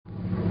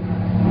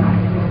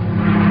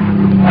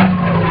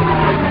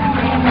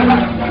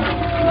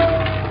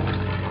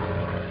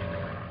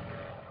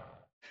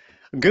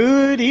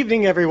Good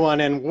evening,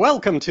 everyone, and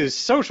welcome to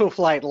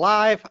SocialFlight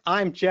Live.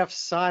 I'm Jeff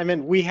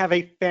Simon. We have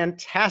a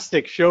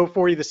fantastic show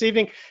for you this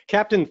evening.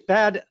 Captain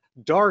Thad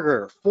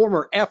Darger,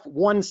 former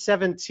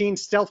F-117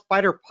 Stealth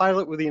Fighter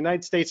pilot with the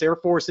United States Air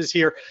Force, is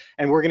here,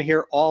 and we're going to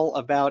hear all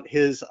about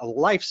his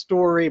life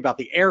story, about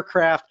the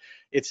aircraft.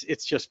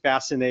 It's just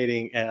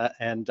fascinating,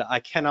 and I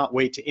cannot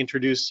wait to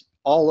introduce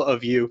all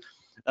of you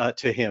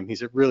to him.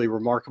 He's a really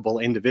remarkable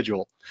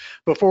individual.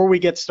 Before we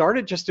get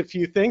started, just a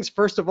few things.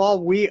 First of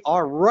all, we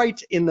are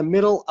right in the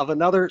middle of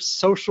another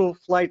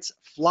SocialFlight's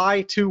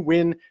Fly to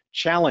Win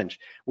challenge.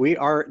 We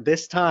are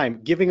this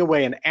time giving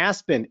away an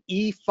Aspen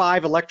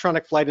E5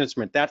 electronic flight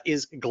instrument. That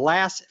is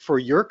glass for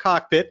your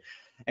cockpit,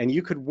 and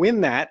you could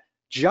win that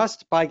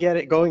just by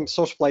going to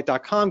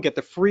SocialFlight.com, get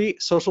the free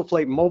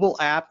SocialFlight mobile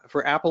app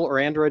for Apple or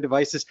Android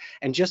devices,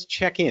 and just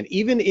check in.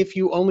 Even if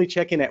you only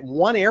check in at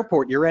one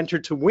airport, you're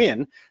entered to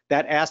win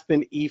that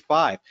Aspen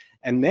E5.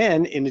 And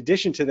then, in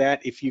addition to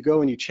that, if you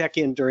go and you check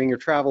in during your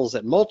travels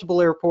at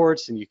multiple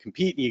airports and you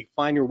compete and you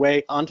find your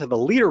way onto the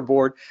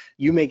leaderboard,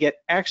 you may get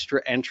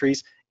extra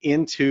entries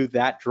into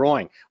that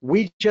drawing.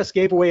 We just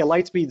gave away a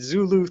Lightspeed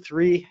Zulu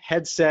 3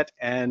 headset,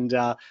 and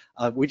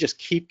we just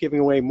keep giving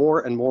away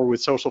more and more with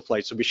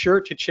SocialFlight. So be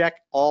sure to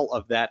check all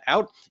of that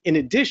out. In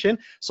addition,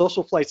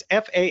 SocialFlight's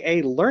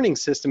FAA learning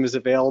system is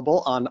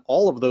available on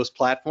all of those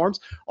platforms.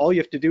 All you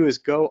have to do is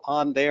go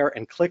on there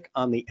and click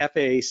on the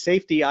FAA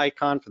safety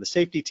icon for the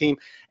safety team,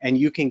 and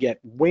you can get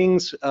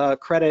wings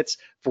credits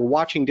for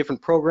watching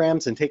different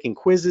programs and taking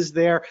quizzes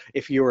there.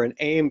 If you're an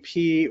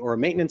A&P or a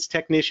maintenance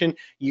technician,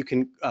 you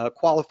can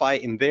qualify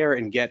in there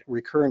and get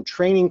recurrent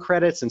training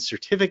credits and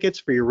certificates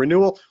for your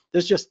renewal.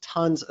 There's just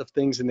tons of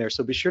things in there.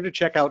 So be sure to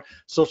check out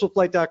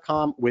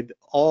SocialFlight.com with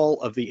all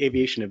of the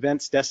aviation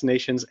events,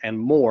 destinations, and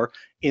more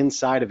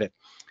inside of it.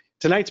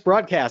 Tonight's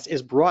broadcast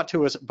is brought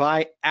to us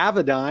by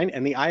Avidyne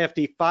and the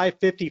IFD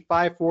 550,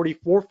 540,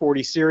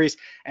 440 series,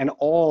 and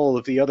all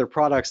of the other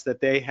products that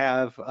they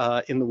have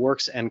in the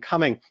works and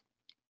coming.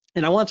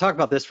 And I want to talk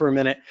about this for a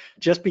minute,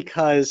 just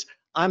because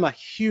I'm a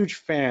huge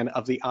fan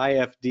of the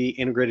IFD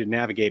integrated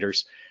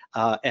navigators.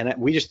 And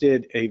we just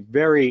did a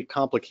very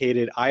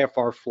complicated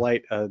IFR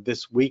flight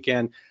this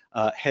weekend,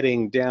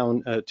 heading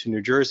down to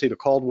New Jersey to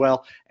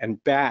Caldwell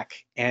and back.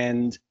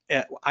 And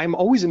I'm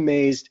always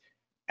amazed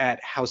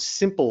at how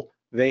simple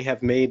they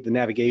have made the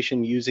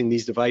navigation using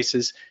these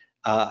devices.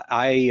 We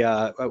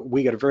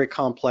got a very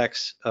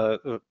complex,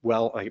 to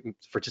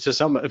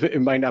some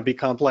it might not be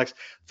complex.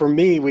 For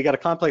me, we got a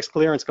complex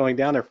clearance going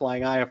down there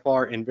flying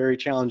IFR in very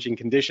challenging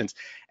conditions.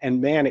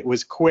 And man, it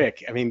was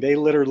quick. I mean, they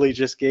literally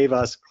just gave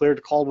us cleared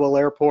to Caldwell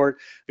Airport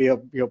via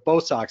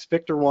Bosox,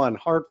 Victor 1,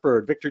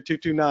 Hartford, Victor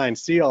 229,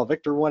 Seal,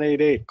 Victor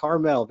 188,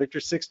 Carmel,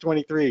 Victor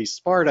 623,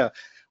 Sparta,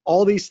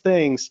 all these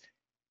things.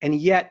 And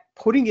yet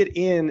putting it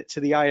into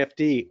the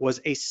IFD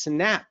was a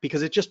snap,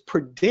 because it just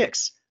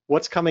predicts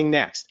what's coming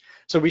next.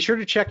 So be sure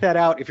to check that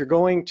out. If you're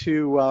going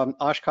to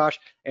Oshkosh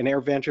and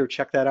AirVenture,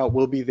 check that out.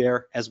 We'll be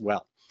there as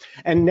well.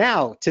 And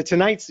now to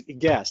tonight's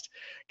guest.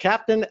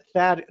 Captain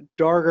Thad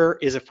Darger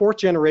is a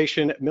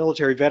fourth-generation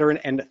military veteran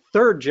and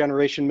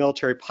third-generation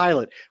military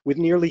pilot with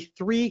nearly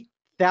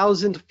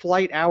 3,000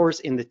 flight hours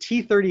in the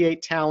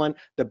T-38 Talon,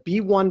 the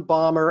B-1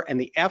 bomber, and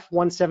the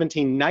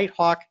F-117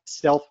 Nighthawk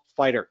Stealth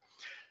Fighter.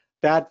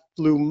 Thad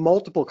flew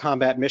multiple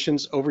combat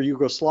missions over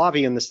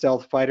Yugoslavia in the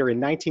Stealth Fighter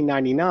in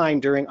 1999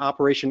 during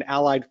Operation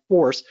Allied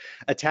Force,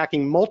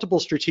 attacking multiple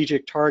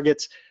strategic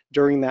targets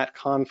during that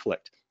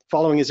conflict.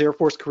 Following his Air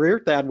Force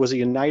career, Thad was a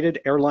United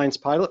Airlines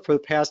pilot for the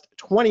past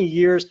 20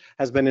 years,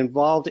 has been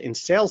involved in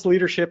sales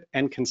leadership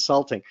and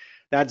consulting.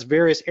 Thad's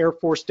various Air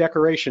Force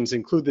decorations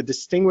include the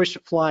Distinguished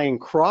Flying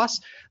Cross,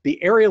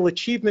 the Aerial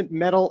Achievement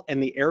Medal,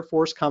 and the Air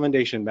Force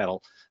Commendation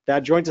Medal.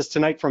 Thad joins us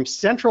tonight from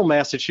Central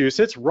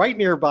Massachusetts, right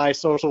nearby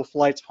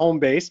SocialFlight's home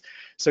base.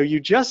 So you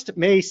just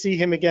may see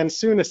him again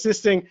soon,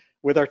 assisting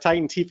with our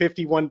Titan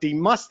T-51D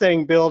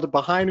Mustang build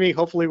behind me.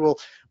 Hopefully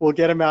we'll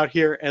get him out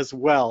here as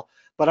well.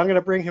 But I'm going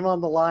to bring him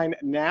on the line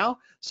now.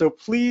 So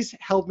please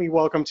help me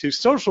welcome to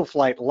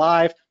SocialFlight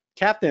Live,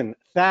 Captain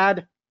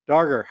Thad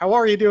Darger. How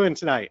are you doing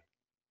tonight?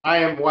 I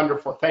am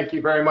wonderful. Thank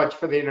you very much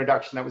for the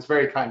introduction. That was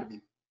very kind of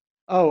you.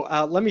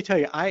 Oh, let me tell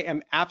you, I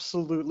am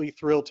absolutely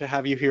thrilled to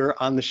have you here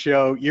on the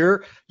show.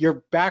 Your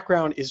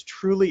background is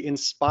truly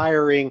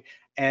inspiring,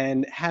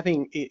 and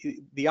having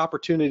the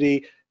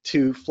opportunity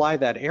to fly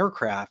that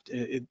aircraft,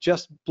 it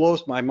just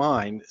blows my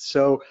mind.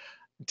 So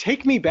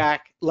take me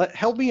back,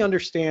 help me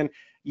understand.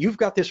 You've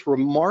got this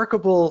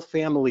remarkable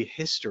family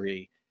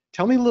history.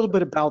 Tell me a little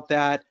bit about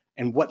that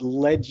and what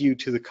led you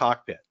to the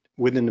cockpit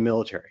within the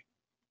military.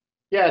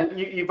 Yeah,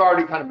 you've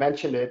already kind of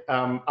mentioned it.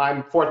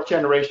 I'm fourth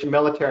generation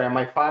military on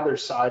my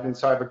father's side, and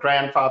so I have a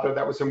grandfather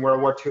that was in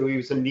World War II. He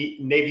was a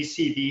Navy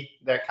CD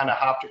that kind of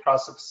hopped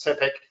across the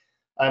Pacific.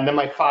 And then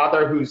my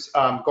father, who's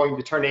going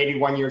to turn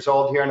 81 years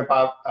old here in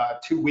about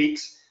 2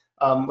 weeks,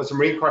 was a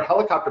Marine Corps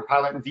helicopter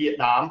pilot in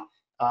Vietnam,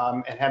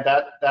 and had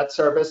that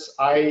service.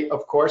 I,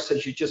 of course,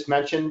 as you just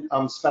mentioned,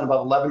 spent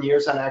about 11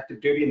 years on active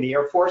duty in the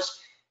Air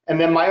Force. And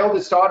then my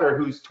oldest daughter,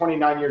 who's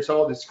 29 years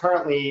old, is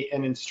currently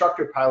an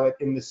instructor pilot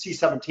in the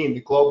C-17,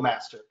 the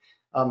Globemaster,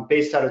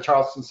 based out of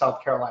Charleston,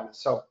 South Carolina.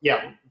 So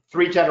yeah,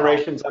 3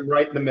 generations. I'm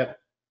right in the middle.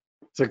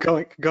 So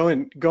going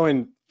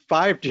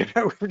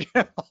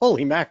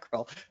holy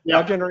mackerel, Yeah.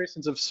 5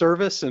 generations of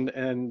service,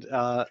 and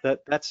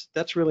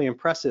that's really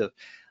impressive.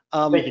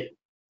 Thank you.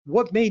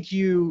 What made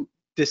you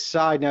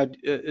decide now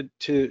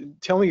to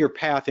tell me your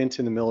path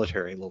into the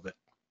military a little bit?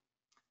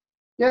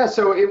 Yeah,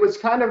 so it was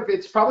kind of,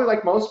 it's probably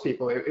like most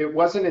people, it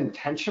wasn't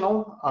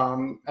intentional.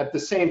 At the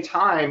same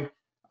time,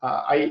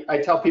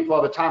 I tell people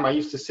all the time, I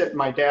used to sit in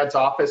my dad's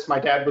office. My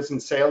dad was in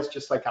sales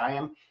just like I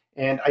am.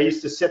 And I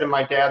used to sit in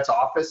my dad's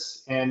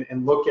office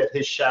and look at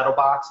his shadow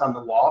box on the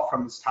wall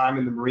from his time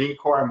in the Marine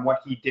Corps and what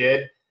he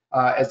did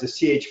as a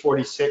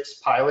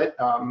CH-46 pilot,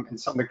 and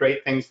some of the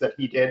great things that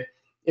he did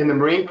in the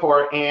Marine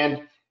Corps.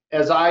 And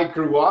as I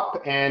grew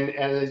up and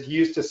as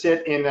used to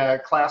sit in a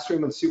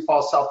classroom in Sioux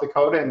Falls, South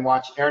Dakota, and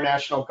watch Air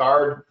National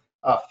Guard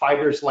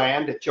fighters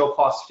land at Joe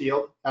Foss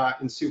Field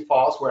in Sioux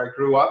Falls, where I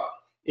grew up,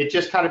 it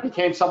just kind of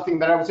became something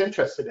that I was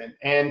interested in.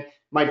 And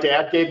my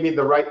dad gave me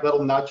the right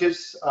little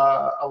nudges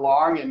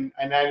along, and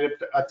I ended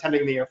up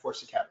attending the Air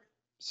Force Academy.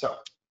 So.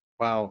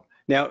 Wow.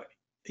 Now,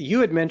 you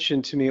had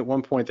mentioned to me at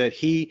one point that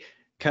he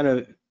kind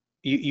of,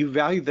 you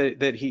value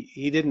that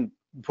he didn't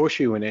push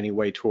you in any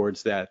way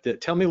towards that.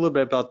 Tell me a little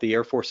bit about the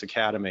Air Force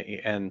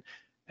Academy and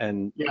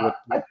yeah, what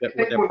that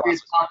process was.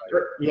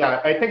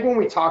 Yeah, I think when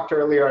we talked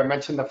earlier, I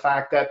mentioned the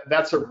fact that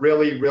that's a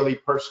really, really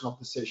personal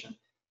decision.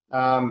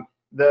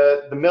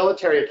 The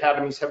military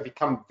academies have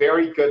become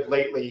very good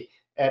lately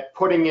at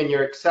putting in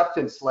your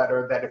acceptance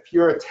letter that if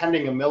you're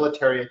attending a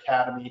military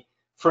academy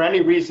for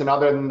any reason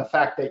other than the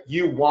fact that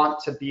you want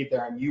to be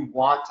there and you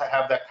want to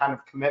have that kind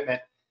of commitment,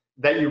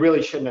 that you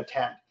really shouldn't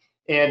attend.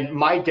 And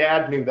my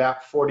dad knew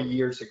that 40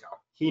 years ago.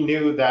 He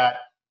knew that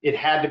it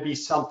had to be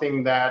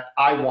something that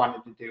I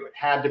wanted to do. It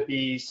had to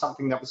be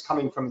something that was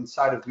coming from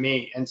inside of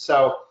me. And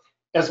so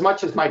as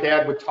much as my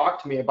dad would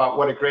talk to me about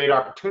what a great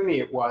opportunity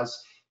it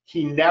was,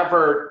 he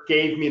never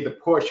gave me the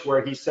push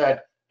where he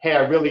said, hey,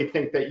 I really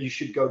think that you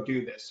should go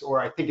do this, or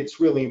I think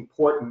it's really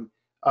important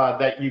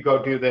that you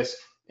go do this.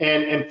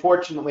 And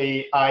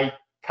fortunately, I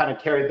kind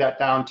of carried that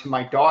down to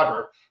my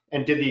daughter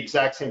and did the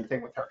exact same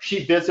thing with her.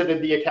 She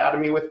visited the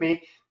academy with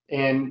me,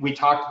 and we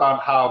talked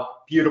about how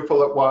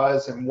beautiful it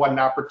was and what an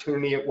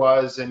opportunity it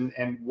was,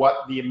 and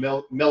what the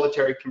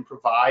military can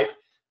provide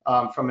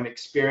from an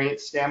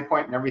experience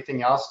standpoint and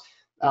everything else.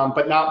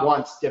 But not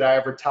once did I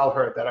ever tell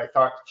her that I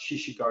thought she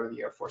should go to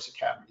the Air Force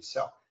Academy.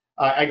 So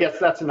I guess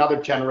that's another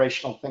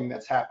generational thing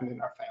that's happened in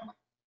our family.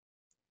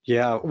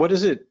 Yeah. What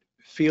does it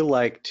feel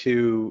like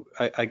to,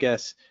 I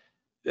guess,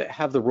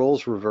 have the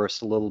roles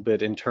reversed a little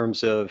bit in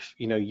terms of,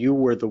 you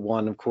were the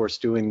one, of course,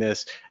 doing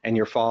this, and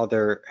your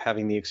father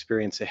having the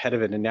experience ahead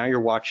of it, and now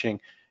you're watching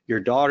your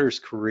daughter's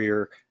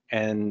career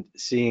and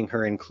seeing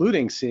her,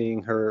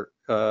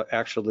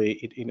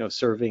 actually,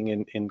 serving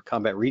in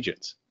combat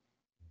regions?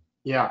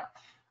 Yeah.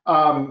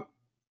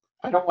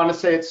 I don't want to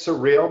say it's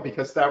surreal,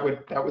 because that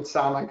would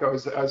sound like I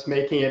was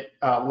making it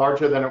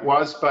larger than it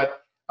was,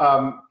 but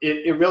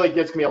it really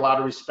gives me a lot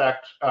of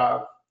respect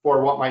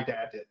for what my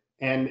dad did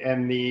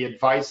and the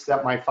advice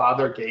that my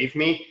father gave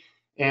me.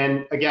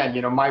 And again,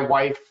 my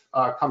wife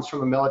comes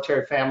from a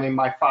military family.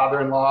 My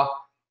father-in-law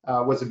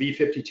was a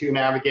B-52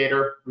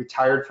 navigator,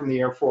 retired from the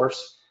Air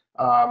Force,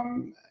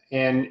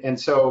 and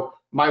so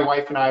my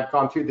wife and I have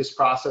gone through this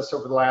process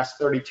over the last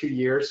 32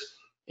 years.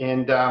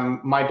 And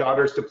my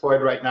daughter's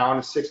deployed right now in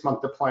a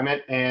 6-month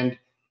deployment. And,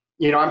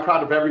 I'm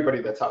proud of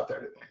everybody that's out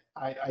there today.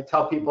 I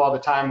tell people all the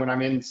time when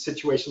I'm in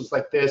situations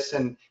like this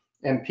and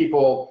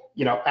people,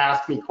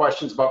 ask me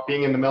questions about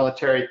being in the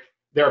military,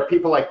 there are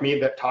people like me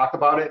that talk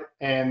about it.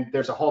 And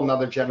there's a whole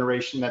nother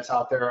generation that's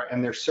out there,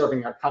 and they're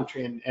serving our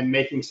country and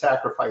making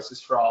sacrifices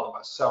for all of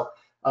us. So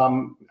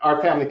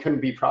our family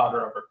couldn't be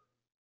prouder of her.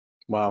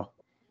 Wow.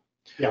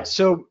 Yeah.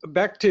 So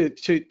back to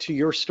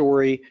your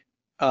story.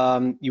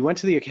 You went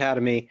to the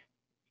academy.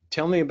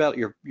 Tell me about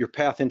your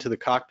path into the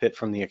cockpit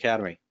from the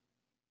academy.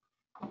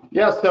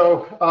 Yeah,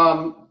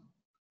 so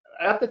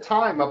at the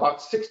time, about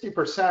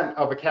 60%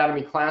 of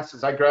academy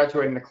classes, I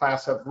graduated in a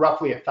class of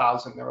roughly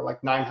 1,000. There were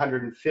like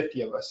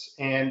 950 of us.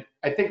 And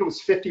I think it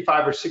was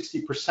 55 or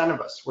 60%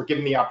 of us were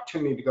given the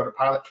opportunity to go to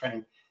pilot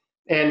training.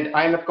 And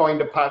I ended up going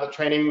to pilot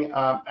training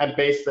at a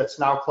base that's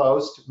now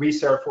closed,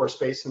 Reese Air Force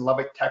Base in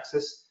Lubbock,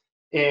 Texas.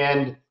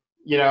 And,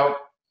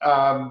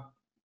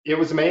 it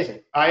was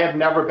amazing. I had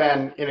never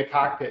been in a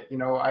cockpit.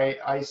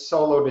 I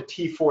soloed a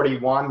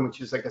T-41,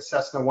 which is like a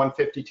Cessna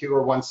 152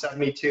 or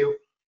 172,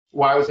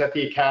 while I was at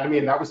the academy,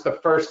 and that was the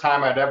first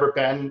time I'd ever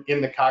been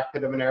in the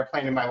cockpit of an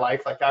airplane in my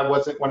life. Like, I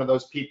wasn't one of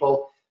those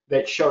people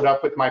that showed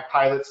up with my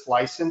pilot's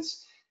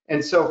license.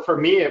 And so for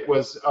me, it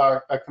was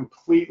a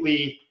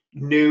completely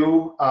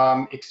new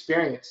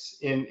experience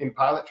in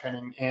pilot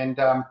training. And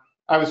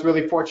I was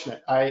really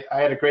fortunate. I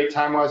had a great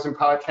time while I was in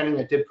pilot training.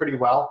 I did pretty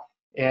well.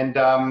 And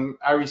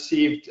I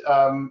received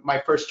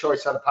my first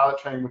choice out of pilot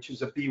training, which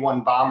was a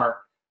B-1 bomber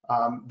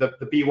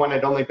The B-1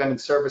 had only been in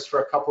service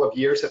for a couple of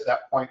years at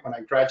that point when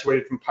I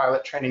graduated from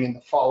pilot training in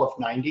the fall of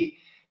 '90.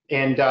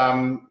 And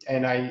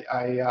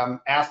I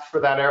asked for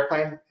that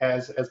airplane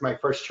as my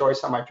first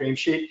choice on my dream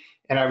sheet,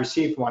 and I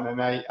received one.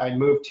 And I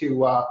moved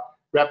to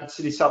Rapid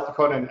City, South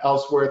Dakota, and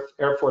Ellsworth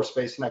Air Force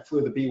Base, and I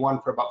flew the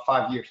B-1 for about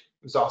 5 years.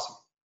 It was awesome.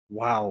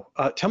 Wow.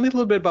 Tell me a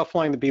little bit about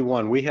flying the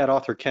B-1. We had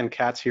author Ken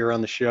Katz here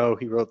on the show.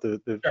 He wrote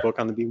the Sure. book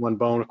on the B-1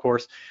 Bone, of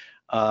course.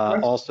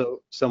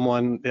 Also,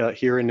 someone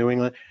here in New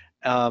England.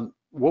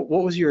 What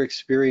was your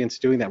experience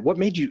doing that? What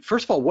made you,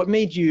 first of all, what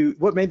made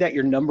that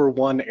your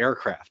 #1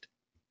 aircraft?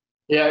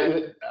 Yeah,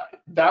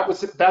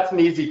 that's an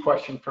easy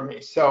question for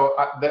me. So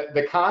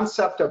the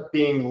concept of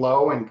being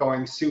low and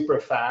going super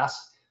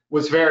fast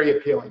was very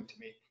appealing to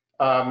me.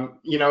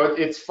 You know,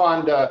 it's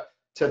fun to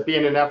be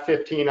in an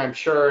F-15, I'm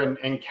sure,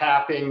 and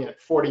capping at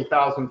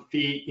 40,000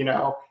 feet, you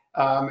know,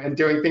 and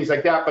doing things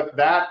like that. But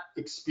that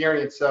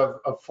experience of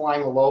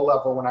flying a low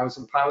level when I was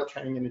in pilot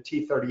training in a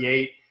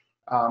T-38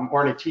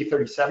 or in a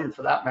T-37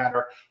 for that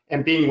matter,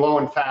 and being low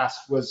and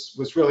fast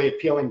was really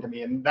appealing to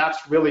me. And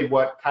that's really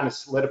what kind of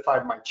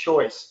solidified my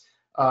choice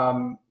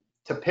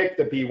to pick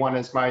the B-1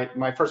 as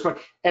my first one.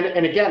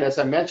 And again, as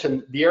I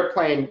mentioned, the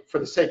airplane, for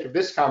the sake of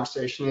this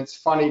conversation, it's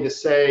funny to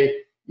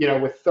say, you know,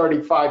 with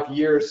 35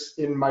 years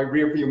in my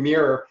rearview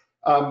mirror,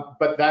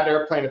 but that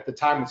airplane at the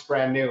time was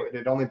brand new. It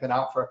had only been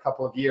out for a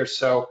couple of years.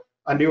 So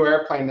a new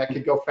airplane that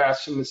could go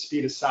faster than the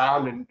speed of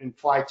sound and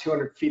fly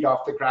 200 feet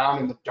off the ground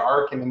in the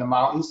dark and in the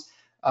mountains,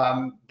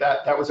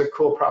 that was a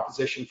cool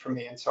proposition for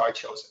me, and so I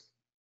chose it.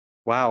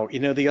 Wow.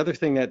 You know, the other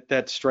thing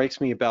that strikes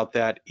me about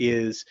that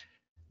is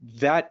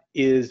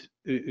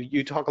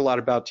you talk a lot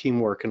about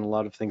teamwork and a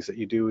lot of things that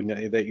you do and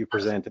that you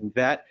present, and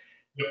that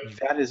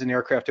is an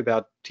aircraft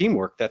about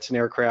teamwork. That's an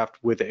aircraft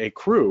with a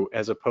crew,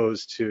 as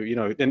opposed to, you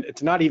know, and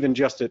it's not even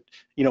just a,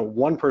 you know,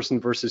 one person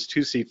versus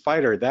two-seat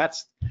fighter.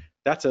 That's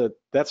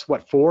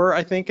what, 4,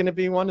 I think, in a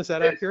B-1. Is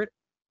that accurate?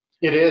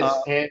 It is,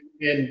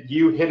 and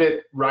you hit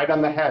it right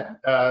on the head.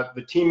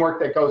 The teamwork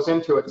that goes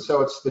into it.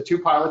 So it's the 2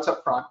 pilots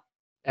up front,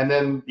 and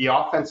then the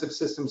offensive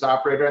systems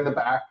operator in the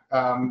back.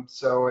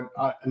 So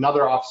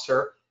another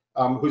officer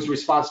whose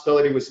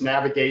responsibility was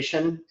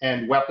navigation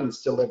and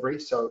weapons delivery.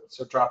 So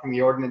dropping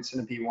the ordnance in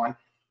a B-1,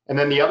 and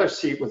then the other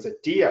seat was a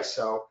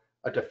DSO,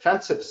 a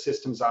defensive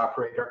systems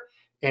operator,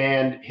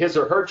 and his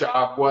or her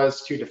job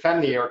was to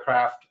defend the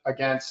aircraft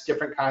against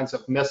different kinds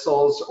of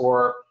missiles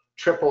or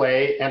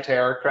AAA,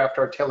 anti-aircraft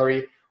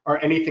artillery,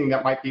 or anything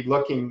that might be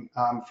looking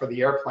for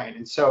the airplane.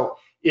 And so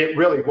it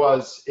really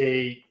was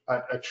a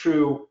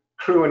true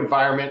crew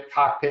environment,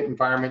 cockpit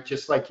environment,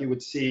 just like you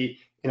would see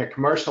in a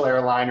commercial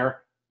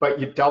airliner, but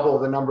you double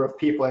the number of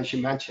people, as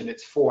you mentioned.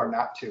 It's 4,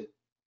 not 2.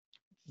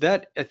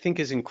 That, I think,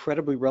 is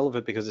incredibly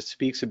relevant because it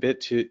speaks a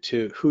bit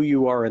to who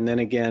you are, and then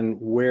again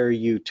where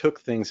you took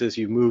things as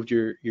you moved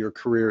your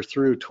career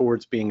through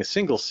towards being a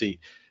single-seat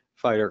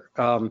fighter.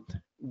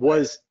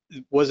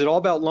 Was it all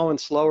about low and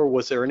slow, or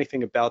was there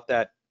anything about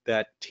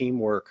that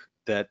teamwork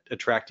that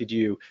attracted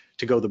you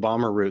to go the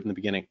bomber route in the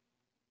beginning?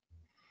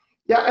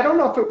 Yeah, I don't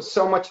know if it was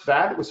so much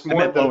that. It was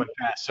more low and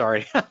fast.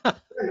 Sorry.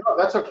 No,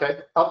 that's okay.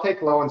 I'll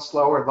take low and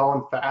slow or low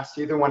and fast.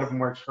 Either one of them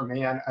works for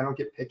me. I don't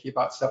get picky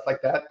about stuff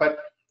like that. But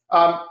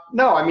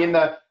no, I mean,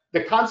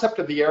 the concept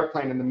of the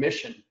airplane and the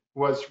mission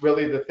was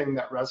really the thing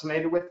that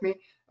resonated with me.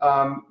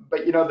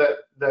 But you know,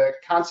 the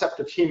concept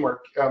of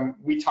teamwork,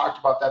 we talked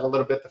about that a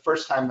little bit the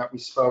first time that we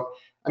spoke.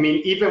 I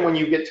mean, even when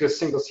you get to a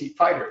single-seat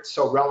fighter, it's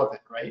so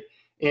relevant, right?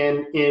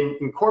 And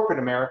in corporate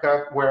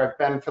America, where I've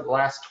been for the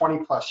last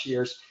 20+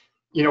 years,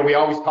 you know, we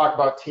always talk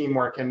about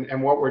teamwork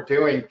and what we're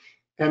doing.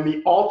 And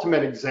the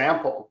ultimate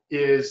example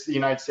is the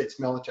United States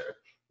military.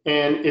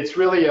 And it's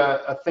really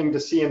a thing to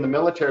see in the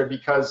military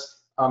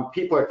because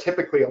people are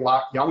typically a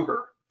lot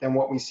younger than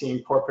what we see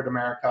in corporate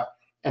America.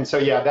 And so,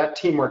 yeah, that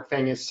teamwork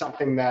thing is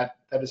something that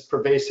is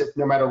pervasive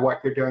no matter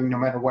what you're doing, no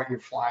matter what you're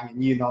flying,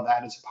 and you know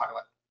that as a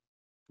pilot.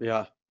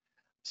 Yeah.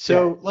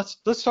 So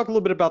let's talk a little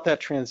bit about that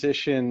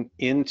transition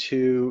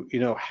into, you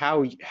know,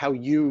 how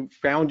you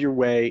found your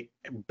way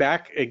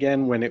back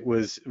again when it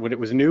was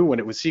new, when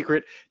it was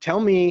secret. Tell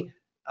me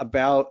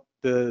about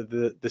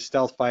the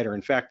stealth fighter.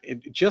 In fact,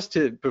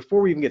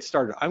 before we even get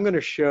started, I'm going to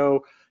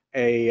show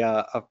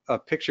a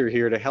picture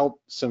here to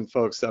help some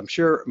folks. I'm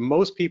sure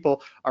most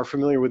people are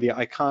familiar with the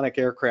iconic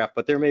aircraft,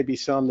 but there may be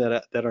some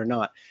that are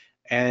not.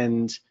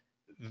 And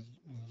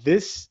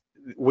this,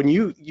 when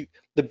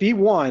the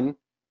B-1,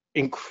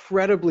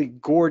 incredibly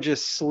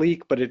gorgeous,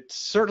 sleek, but it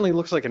certainly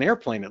looks like an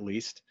airplane at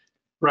least.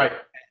 Right.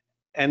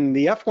 And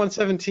the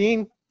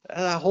F-117,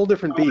 a whole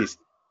different beast.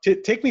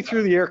 Take me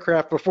through the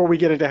aircraft before we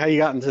get into how you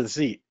got into the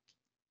seat.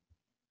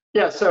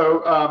 Yeah,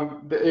 so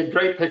a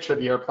great picture of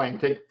the airplane.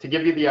 To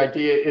give you the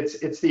idea,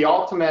 it's the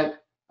ultimate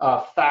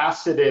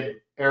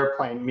faceted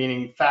airplane,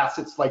 meaning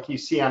facets like you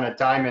see on a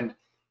diamond.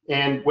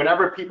 And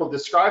whenever people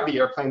describe the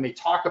airplane, they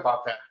talk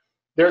about that.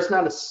 There's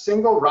not a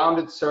single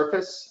rounded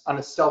surface on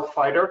a stealth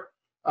fighter.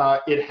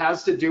 It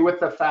has to do with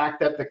the fact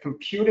that the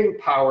computing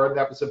power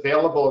that was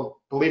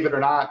available, believe it or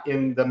not,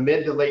 in the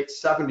mid to late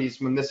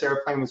 70s when this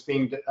airplane was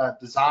being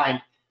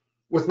designed,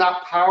 was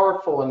not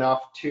powerful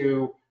enough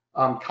to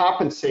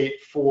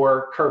compensate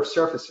for curved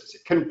surfaces.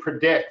 It couldn't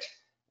predict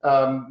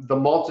the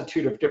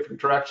multitude of different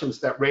directions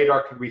that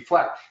radar could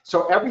reflect.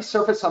 So every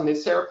surface on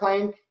this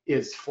airplane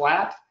is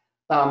flat.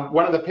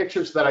 One of the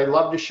pictures that I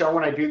love to show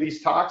when I do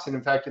these talks, and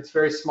in fact, it's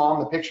very small in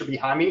the picture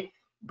behind me,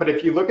 but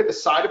if you look at the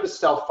side of a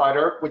stealth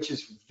fighter, which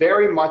is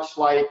very much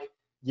like,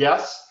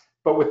 yes,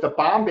 but with the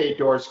bomb bay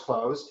doors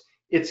closed,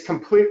 it's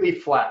completely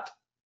flat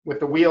with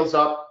the wheels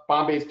up,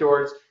 bomb bay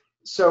doors.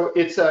 So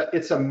it's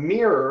a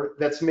mirror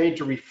that's made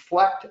to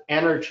reflect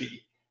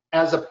energy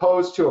as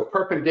opposed to a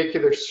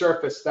perpendicular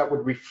surface that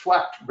would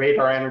reflect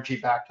radar energy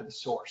back to the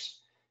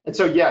source. And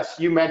so, yes,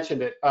 you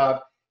mentioned it,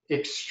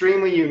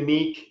 extremely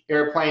unique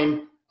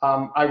airplane.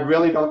 I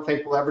really don't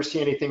think we'll ever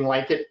see anything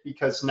like it,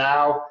 because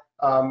now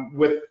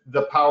with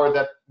the power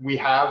that we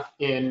have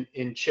in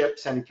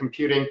chips and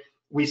computing,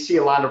 we see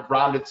a lot of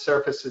rounded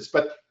surfaces,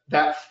 but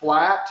that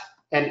flat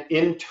and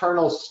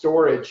internal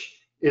storage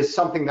is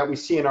something that we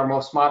see in our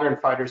most modern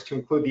fighters, to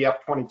include the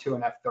F-22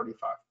 and F-35.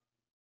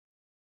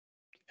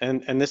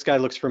 And this guy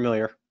looks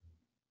familiar.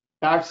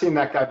 I've seen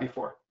that guy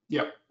before.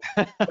 Yep.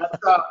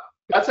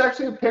 That's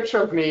actually a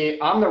picture of me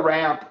on the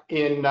ramp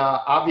in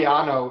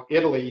Aviano,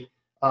 Italy,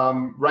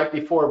 right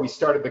before we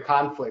started the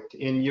conflict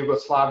in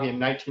Yugoslavia in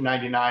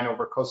 1999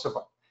 over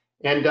Kosovo.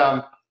 And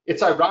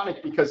it's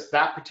ironic because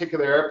that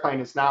particular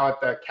airplane is now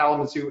at the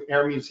Kalamazoo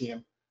Air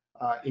Museum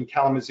in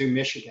Kalamazoo,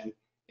 Michigan.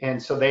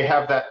 And so they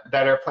have that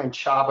airplane,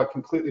 Chaba,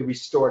 completely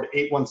restored,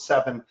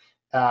 817,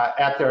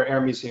 at their air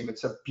museum.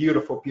 It's a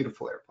beautiful,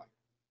 beautiful airplane.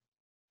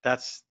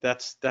 That's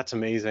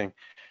amazing.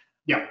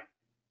 Yeah.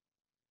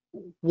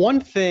 One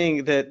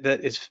thing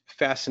that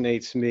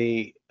fascinates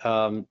me,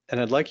 and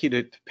I'd like you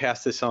to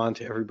pass this on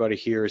to everybody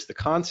here, is the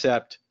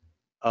concept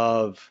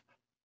of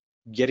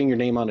getting your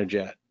name on a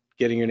jet,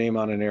 getting your name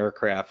on an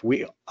aircraft.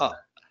 We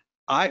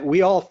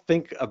all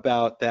think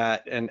about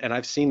that, and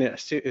I've seen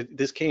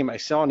it. I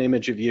saw an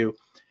image of you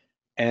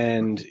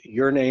and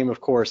your name, of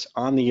course,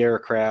 on the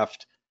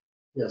aircraft.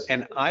 Yes.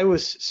 And I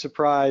was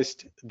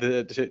surprised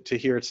to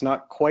hear it's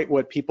not quite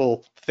what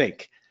people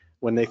think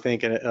when they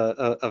think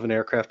of an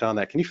aircraft on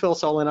that. Can you fill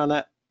us all in on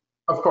that?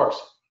 Of course.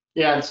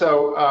 Yeah, and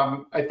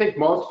so I think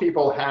most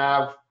people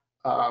have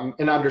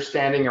an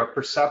understanding or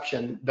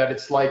perception that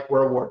it's like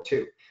World War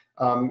II.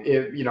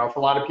 If a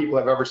lot of people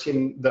have ever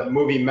seen the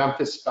movie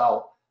Memphis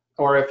Belle,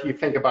 or if you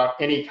think about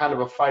any kind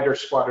of a fighter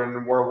squadron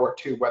in World War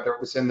II, whether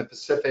it was in the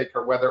Pacific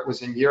or whether it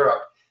was in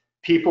Europe,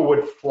 people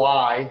would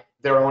fly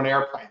their own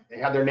airplane. They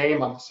had their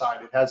name on the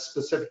side. It has a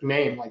specific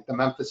name, like the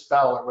Memphis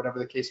Belle or whatever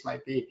the case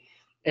might be.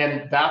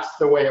 And that's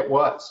the way it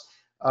was.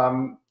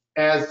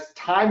 As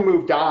time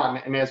moved on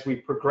and as we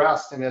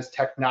progressed and as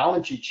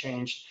technology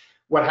changed,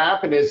 what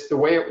happened is the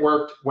way it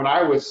worked when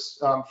I was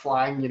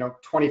flying,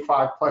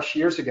 25 plus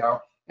years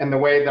ago, and the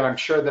way that I'm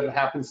sure that it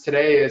happens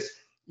today is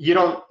you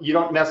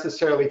don't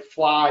necessarily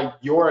fly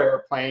your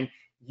airplane.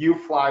 You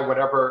fly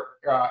whatever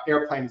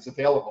airplane is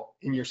available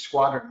in your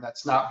squadron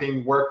that's not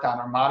being worked on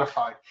or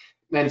modified.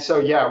 And so,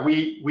 yeah,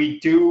 we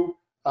do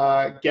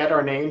get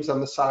our names on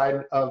the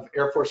side of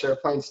Air Force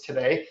airplanes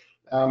today,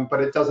 but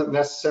it doesn't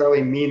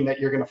necessarily mean that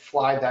you're going to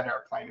fly that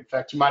airplane. In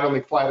fact, you might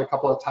only fly it a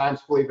couple of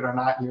times, believe it or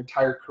not, in your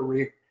entire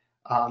career.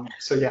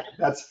 So yeah,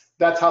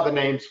 that's how the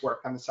names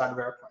work on the side of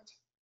airplanes.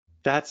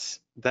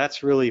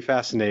 That's really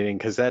fascinating,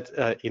 because that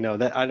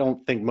I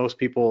don't think most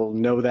people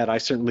know that. I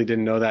certainly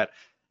didn't know that.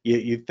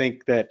 You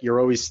think that you're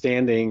always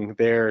standing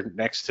there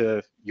next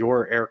to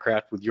your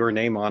aircraft with your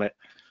name on it.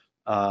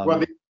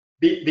 Well,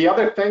 the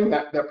other thing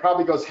that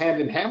probably goes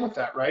hand in hand with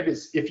that, right,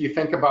 is if you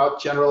think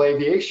about General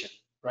Aviation,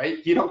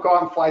 right? You don't go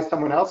out and fly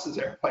someone else's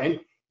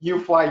airplane,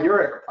 you fly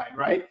your airplane,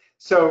 right?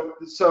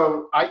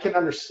 So I can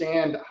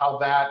understand how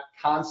that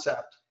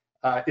concept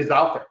is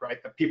out there,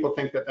 right? That people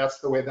think that that's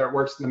the way that it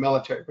works in the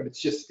military, but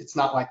it's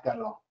not like that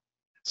at all.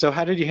 So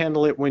how did you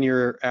handle it when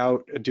you're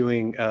out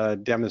doing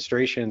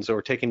demonstrations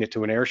or taking it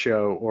to an air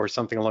show or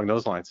something along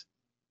those lines?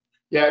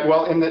 Yeah,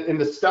 well, in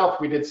the stealth,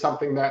 we did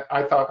something that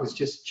I thought was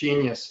just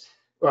genius.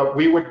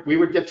 We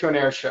would get to an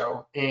air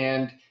show,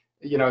 and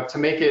to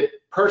make it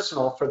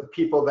personal for the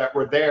people that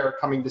were there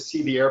coming to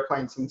see the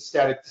airplanes and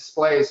static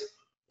displays,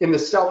 in the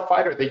stealth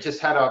fighter, they just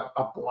had a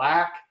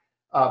black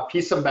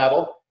piece of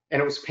metal, and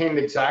it was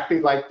painted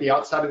exactly like the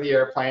outside of the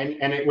airplane,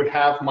 and it would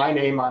have my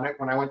name on it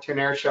when I went to an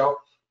air show.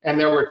 And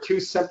there were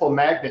two simple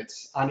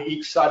magnets on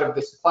each side of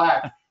this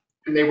plaque,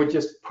 and they would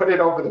just put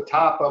it over the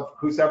top of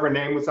whosever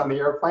name was on the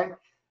airplane,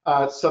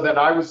 so that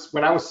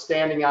when I was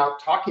standing out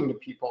talking to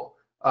people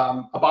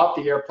about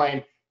the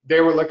airplane,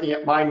 they were looking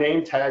at my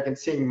name tag and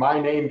seeing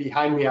my name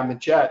behind me on the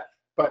jet.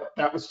 But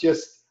that was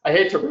just, I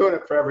hate to ruin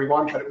it for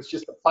everyone, but it was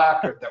just a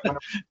placard that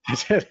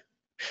went.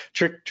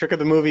 Trick of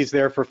the movies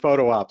there for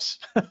photo ops.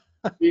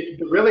 The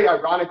really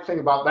ironic thing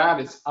about that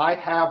is I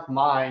have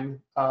mine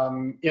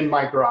in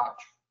my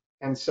garage.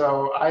 And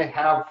so I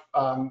have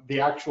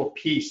the actual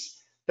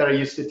piece that I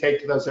used to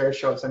take to those air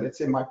shows, and it's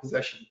in my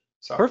possession.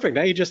 So perfect.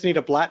 Now you just need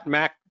a black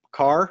Mac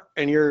car,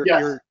 and you're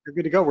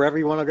good to go wherever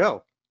you want to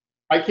go.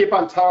 I keep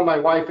on telling my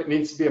wife it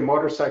needs to be a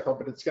motorcycle,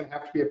 but it's going to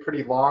have to be a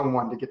pretty long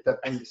one to get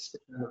that thing to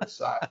stick to the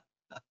side.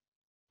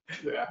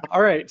 Yeah.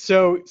 All right,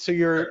 so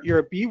you're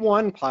a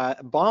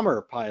B-1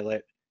 bomber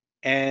pilot,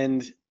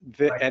 and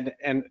Right.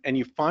 and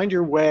you find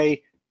your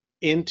way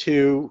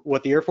into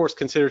what the Air Force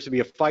considers to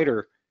be a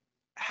fighter.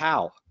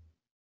 How?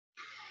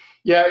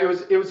 Yeah,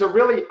 it was a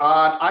really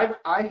odd.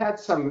 I had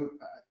some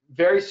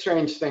very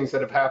strange things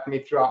that have happened to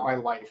me throughout my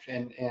life,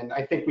 and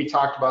I think we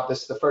talked about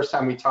this the first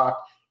time we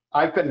talked.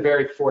 I've been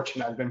very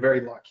fortunate. I've been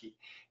very lucky.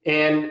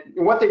 And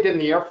what they did in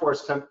the Air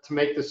Force to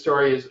make the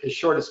story as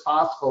short as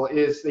possible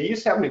is they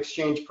used to have an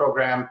exchange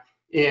program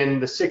in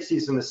the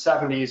 60s and the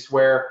 70s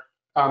where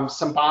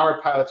some bomber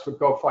pilots would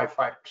go fly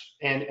fighters,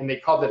 and they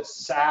called it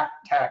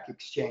SAC-TAC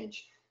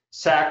exchange.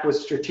 SAC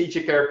was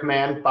Strategic Air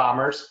Command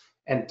bombers,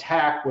 and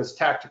TAC was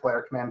Tactical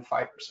Air Command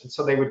fighters. And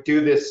so they would do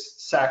this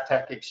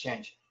SAC-TAC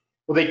exchange.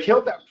 Well, they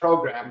killed that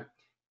program,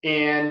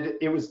 and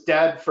it was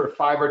dead for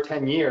 5 or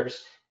 10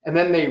 years. And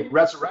then they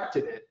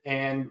resurrected it.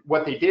 And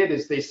what they did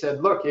is they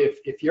said, look,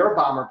 if you're a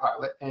bomber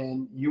pilot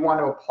and you want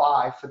to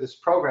apply for this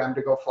program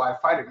to go fly a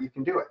fighter, you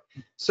can do it.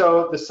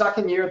 So the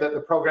second year that the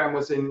program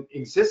was in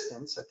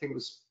existence, I think it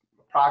was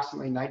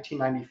approximately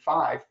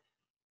 1995,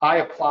 I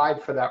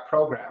applied for that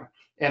program.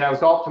 And I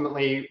was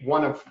ultimately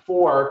one of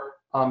 4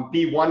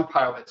 B-1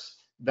 pilots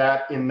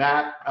that in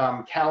that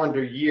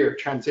calendar year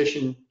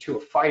transitioned to a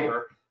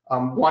fighter.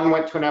 One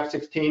went to an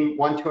F-16,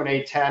 one to an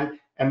A-10,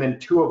 and then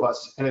 2 of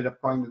us ended up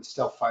going to the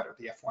stealth fighter,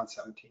 the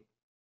F-117.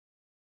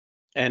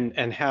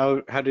 And how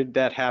did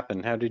that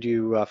happen? How did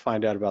you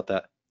find out about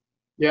that?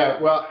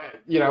 Yeah, well,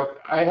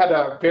 I had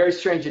a very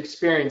strange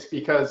experience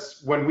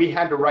because when we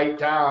had to write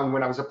down,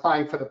 when I was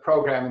applying for the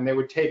program, and they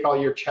would take all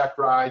your check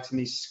rides and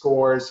these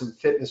scores and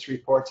fitness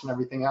reports and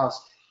everything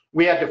else,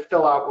 we had to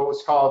fill out what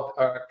was called,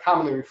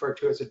 commonly referred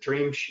to as a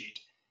dream sheet.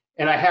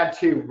 And I had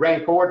to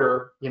rank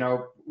order,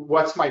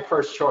 what's my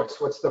first choice?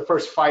 What's the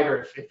first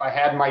fighter, if I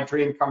had my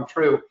dream come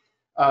true,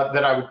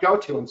 that I would go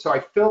to? And so I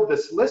filled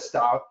this list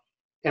out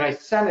and I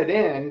sent it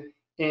in.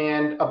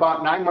 And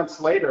about 9 months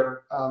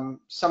later,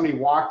 somebody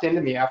walked into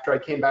me after I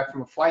came back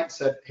from a flight and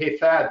said, hey,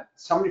 Thad,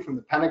 somebody from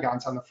the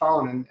Pentagon's on the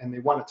phone and they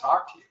want to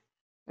talk to you.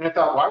 And I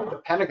thought, why would the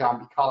Pentagon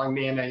be calling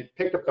me? And I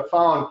picked up the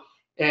phone,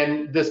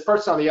 and this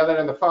person on the other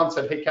end of the phone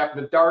said, hey,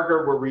 Captain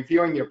Darger, we're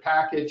reviewing your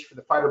package for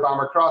the fighter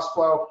bomber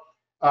crossflow.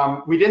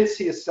 We didn't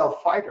see a stealth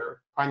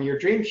fighter on your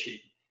dream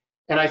sheet.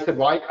 And I said,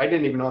 well, I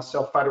didn't even know a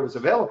stealth fighter was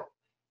available.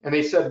 And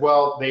they said,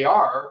 well, they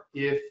are.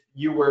 If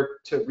you were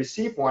to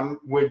receive one,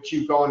 would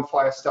you go and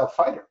fly a stealth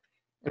fighter?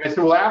 And I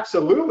said, well,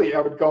 absolutely, I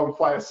would go and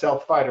fly a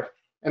stealth fighter.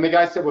 And the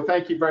guy said, well,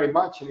 thank you very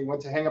much. And he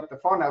went to hang up the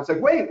phone. I was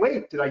like,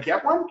 wait, did I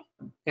get one?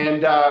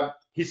 And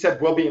he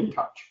said, we'll be in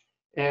touch.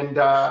 And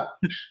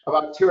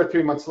about 2 or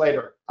 3 months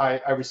later,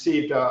 I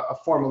received a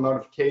formal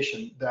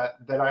notification that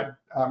I'd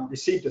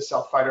received a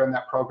stealth fighter in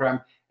that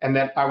program and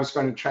that I was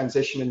going to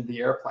transition into the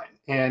airplane.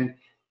 And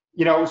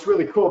it was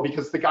really cool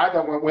because the guy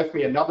that went with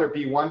me, another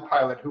B-1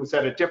 pilot who was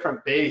at a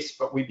different base,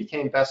 but we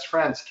became best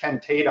friends, Ken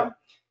Tatum,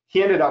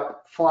 he ended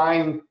up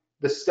flying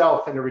the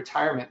stealth into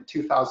retirement in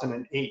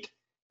 2008.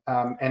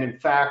 And in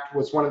fact,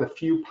 was one of the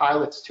few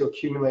pilots to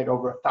accumulate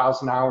over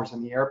 1,000 hours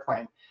in the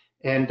airplane.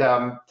 And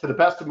to the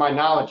best of my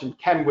knowledge, and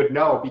Ken would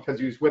know because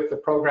he was with the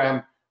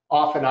program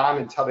off and on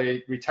until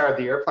they retired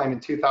the airplane in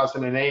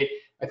 2008,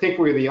 I think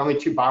we were the only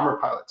 2 bomber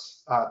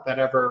pilots that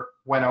ever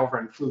went over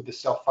and flew the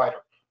stealth fighter.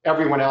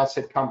 Everyone else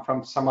had come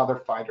from some other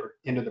fighter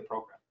into the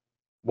program.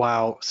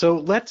 Wow. So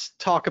let's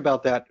talk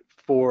about that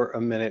for a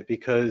minute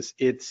because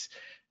it's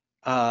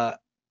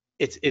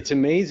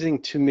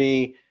amazing to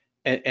me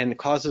and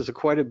causes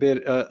quite a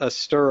bit a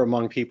stir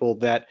among people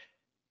that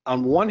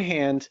on one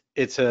hand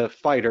it's a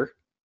fighter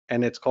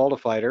and it's called a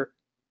fighter,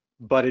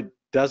 but it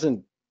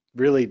doesn't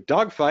really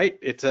dogfight.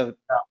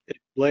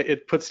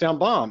 It puts down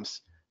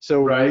bombs.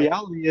 So Right.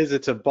 reality is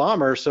it's a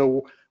bomber.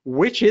 So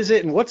which is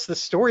it and what's the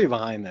story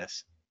behind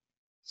this?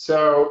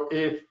 So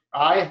if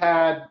I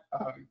had,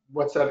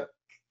 what's that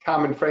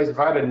common phrase? If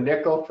I had a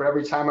nickel for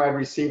every time I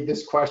received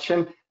this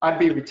question, I'd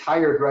be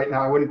retired right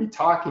now. I wouldn't be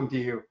talking to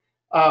you.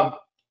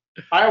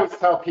 I always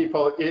tell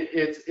people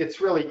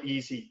it's really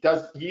easy.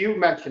 You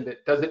mentioned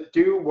it. Does it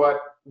do what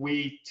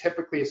we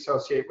typically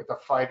associate with a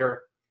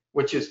fighter,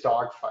 which is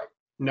dogfight?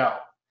 No.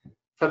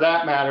 For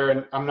that matter,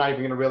 and I'm not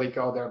even going to really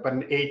go there, but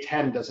an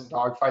A-10 doesn't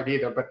dogfight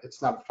either, but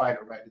it's not a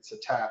fighter, right? It's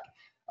attack.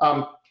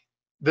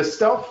 The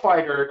stealth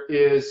fighter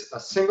is a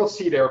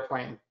single-seat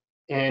airplane,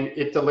 and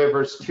it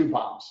delivers 2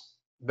 bombs.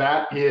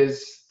 That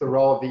is the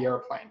role of the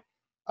airplane.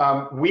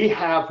 We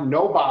have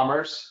no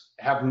bombers,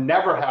 have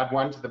never had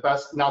one to the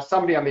best. Now,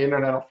 somebody on the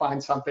internet will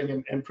find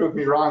something and prove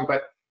me wrong,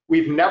 but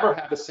we've never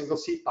had a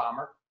single-seat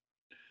bomber.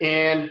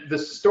 And the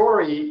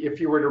story, if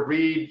you were to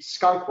read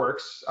Skunk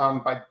Works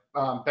by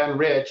Ben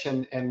Rich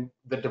and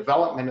the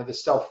development of the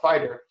stealth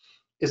fighter,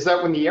 is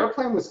that when the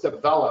airplane was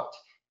developed,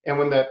 and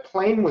when the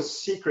plane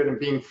was secret and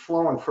being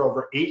flown for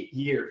over 8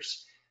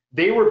 years,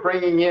 they were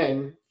bringing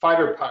in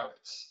fighter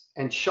pilots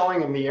and showing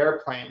them the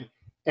airplane.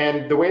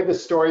 And the way the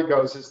story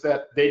goes is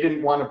that they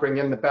didn't want to bring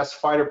in the best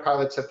fighter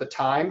pilots at the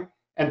time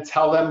and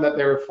tell them that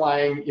they were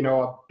flying, you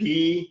know, a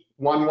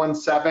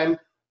B-117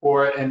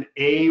 or an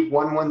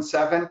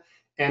A-117.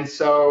 And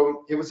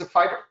so it was a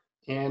fighter.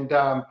 And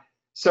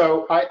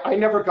so I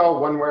never go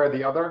one way or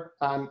the other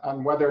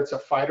on whether it's a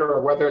fighter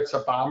or whether it's a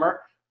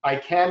bomber. I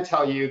can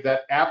tell you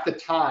that at the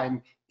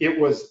time, it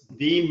was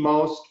the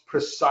most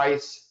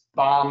precise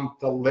bomb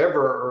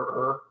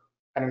deliverer.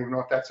 I don't even know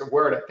if that's a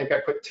word. I think I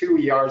put 2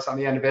 ERs on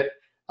the end of it,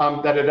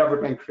 that had ever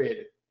been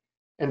created.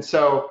 And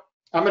so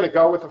I'm going to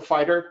go with a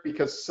fighter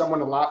because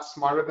someone a lot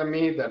smarter than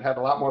me that had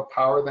a lot more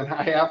power than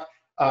I have,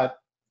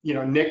 you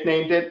know,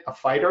 nicknamed it a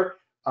fighter.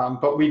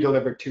 But we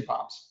delivered 2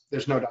 bombs.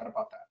 There's no doubt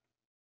about that.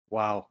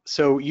 Wow.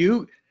 So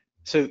you've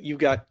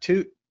got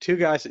two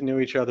guys that knew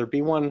each other,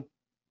 B-1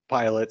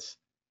 pilots.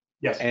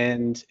 Yes.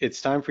 And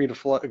it's time for you to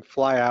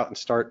fly out and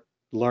start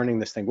learning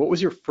this thing. What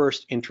was your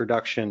first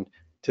introduction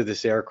to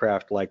this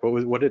aircraft like?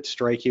 What did it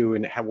strike you,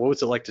 and what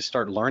was it like to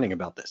start learning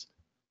about this?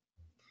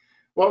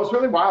 Well, it was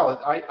really wild.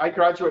 I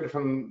graduated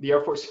from the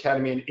Air Force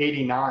Academy in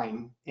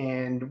 '89,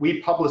 and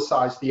we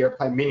publicized the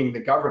airplane, meaning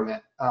the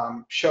government,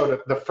 showed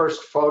the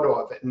first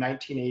photo of it in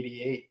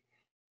 1988.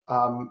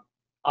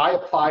 I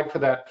applied for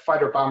that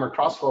fighter bomber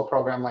crossflow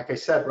program, like I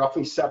said,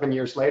 roughly 7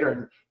 years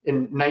later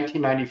in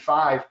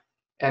 1995,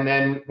 and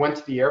then went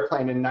to the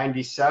airplane in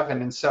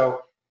 '97. And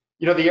so,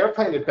 you know, the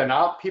airplane had been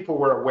out, people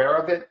were aware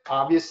of it,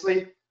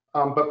 obviously,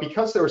 but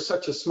because there was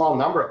such a small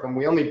number of them,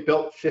 we only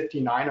built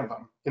 59 of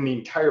them in the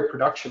entire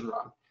production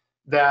run,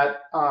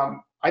 that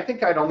I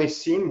think I'd only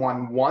seen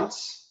one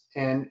once,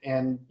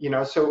 and you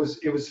know, so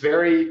it was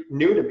very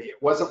new to me.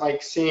 It wasn't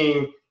like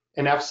seeing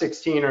an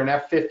F-16 or an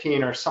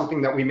F-15 or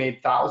something that we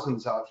made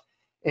thousands of.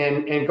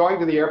 And going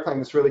to the airplane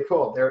was really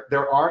cool.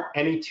 There aren't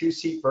any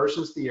 2-seat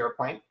versions of the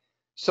airplane.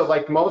 So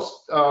like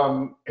most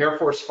Air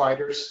Force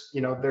fighters,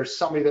 you know, there's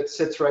somebody that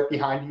sits right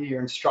behind you, your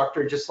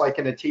instructor, just like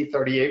in a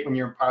T-38 when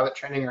you're in pilot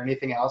training or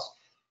anything else,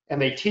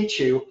 and they teach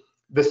you.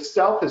 The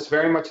stealth is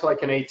very much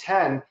like an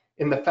A-10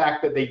 in the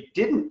fact that they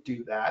didn't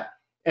do that.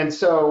 And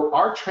so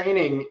our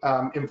training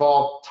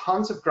involved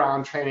tons of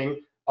ground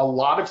training, a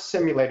lot of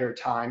simulator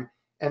time.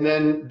 And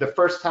then the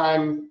first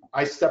time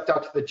I stepped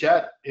out to the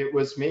jet, it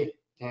was me,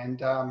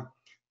 and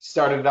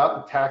started it up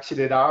and taxied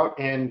it out.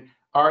 And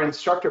our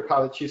instructor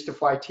pilots used to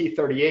fly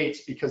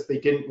T-38s because they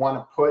didn't want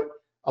to put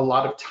a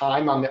lot of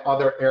time on the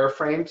other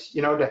airframes,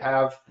 you know, to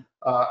have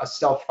a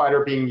stealth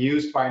fighter being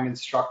used by an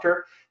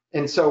instructor.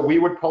 And so we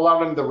would pull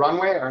out on the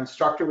runway, our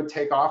instructor would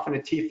take off in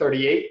a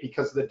T-38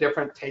 because of the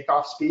different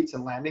takeoff speeds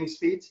and landing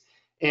speeds.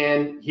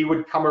 And he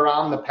would come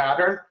around the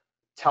pattern,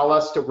 tell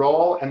us to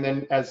roll. And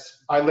then as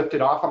I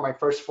lifted off on my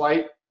first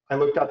flight, I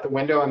looked out the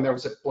window and there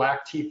was a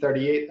black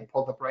T-38 that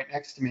pulled up right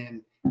next to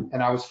me,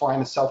 and I was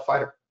flying a stealth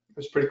fighter. It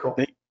was pretty cool.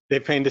 They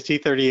painted the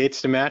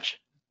T-38s to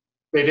match?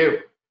 They do.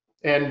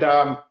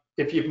 And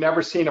if you've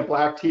never seen a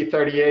black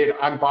T-38,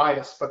 I'm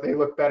biased, but they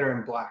look better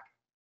in black.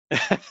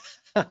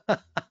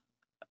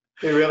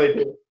 They really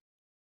do.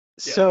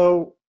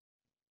 So,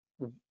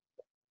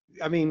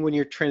 I mean, when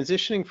you're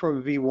transitioning from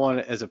a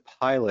V1 as a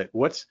pilot,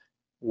 what's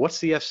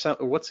the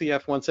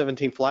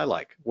F-117 fly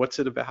like? What's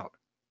it about?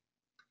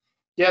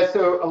 Yeah,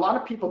 so a lot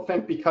of people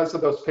think because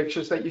of those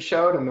pictures that you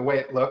showed and the way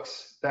it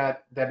looks,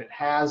 that it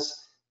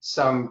has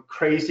some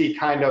crazy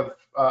kind of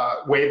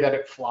way that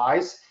it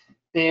flies.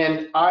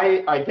 And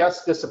I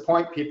guess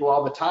disappoint people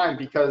all the time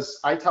because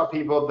I tell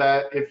people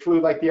that it flew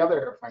like the other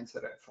airplanes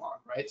that I've flown,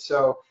 right?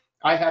 So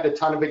I had a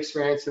ton of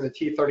experience in the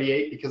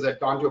T-38 because I'd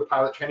gone to a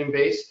pilot training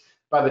base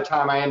by the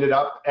time I ended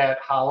up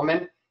at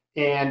Holloman,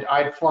 and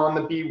I'd flown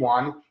the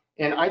B-1.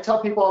 And I tell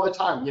people all the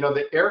time, you know,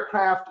 the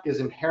aircraft is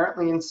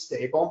inherently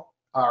unstable,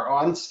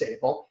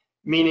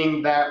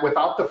 meaning that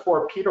without the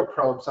 4 pitot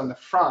probes on the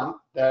front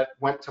that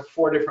went to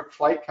 4 different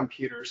flight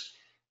computers,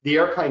 the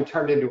airplane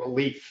turned into a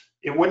leaf.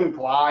 It wouldn't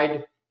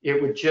glide, it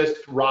would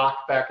just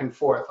rock back and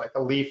forth like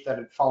a leaf that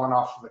had fallen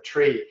off of a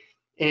tree.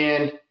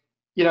 And,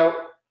 you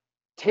know,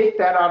 take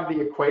that out of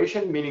the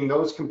equation, meaning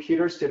those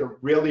computers did a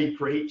really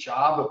great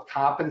job of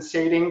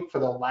compensating for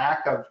the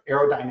lack of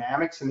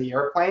aerodynamics in the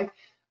airplane.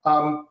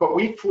 But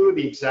we flew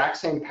the exact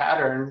same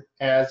pattern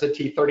as a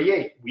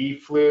T-38. We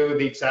flew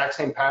the exact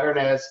same pattern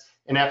as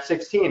an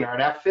F-16 or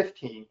an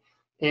F-15.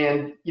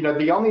 And, you know,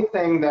 the only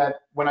thing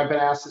that, when I've been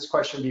asked this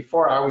question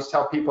before, I always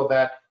tell people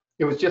that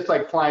it was just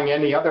like flying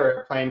any other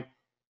airplane.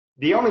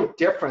 The only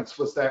difference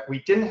was that we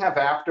didn't have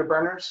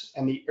afterburners,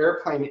 and the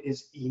airplane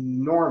is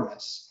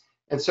enormous.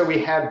 And so we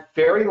had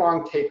very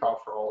long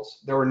takeoff rolls.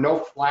 There were no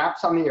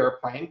flaps on the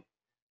airplane.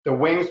 The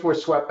wings were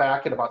swept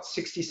back at about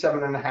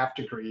 67.5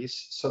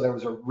 degrees, so there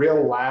was a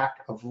real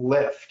lack of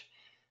lift.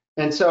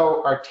 And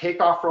so our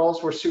takeoff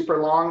rolls were super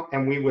long,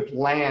 and we would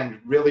land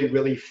really,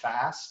 really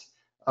fast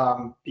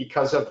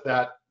because of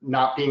that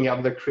not being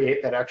able to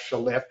create that extra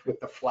lift with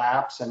the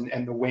flaps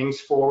and the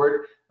wings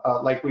forward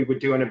like we would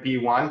do in a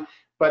B-1.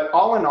 But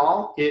all in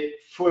all, it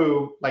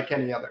flew like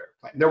any other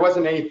airplane. There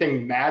wasn't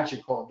anything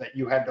magical that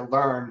you had to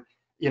learn,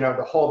 you know,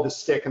 to hold the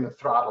stick and the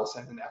throttles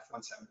in an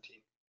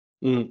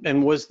F-117.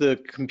 And was the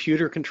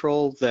computer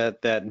control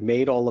that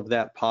made all of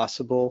that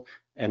possible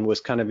and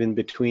was kind of in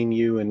between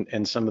you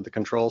and some of the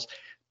controls,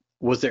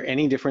 Was there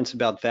any difference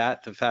about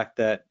that? The fact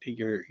that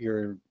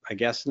you're I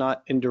guess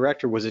not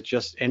indirect, or was it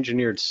just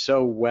engineered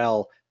so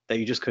well that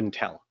you just couldn't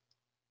tell?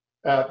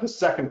 The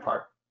second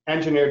part,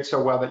 engineered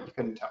so well that you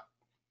couldn't tell.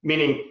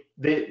 Meaning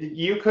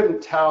you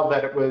couldn't tell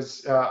that it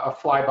was a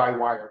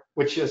fly-by-wire,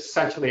 which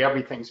essentially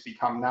everything's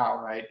become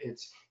now, right?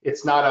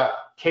 It's not a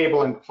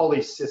cable and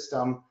pulley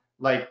system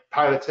like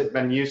pilots had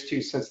been used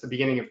to since the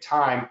beginning of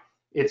time.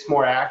 It's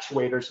more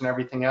actuators and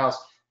everything else.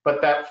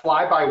 But that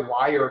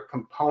fly-by-wire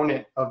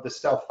component of the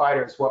stealth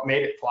fighter is what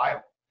made it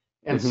flyable.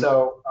 And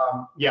so,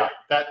 yeah,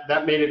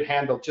 that made it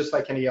handle just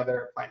like any other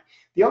airplane.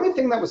 The only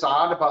thing that was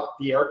odd about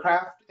the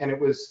aircraft, and it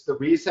was the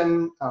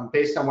reason,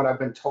 based on what I've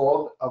been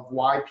told, of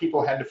why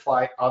people had to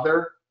fly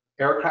other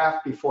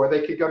aircraft before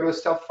they could go to a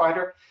stealth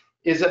fighter,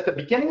 is at the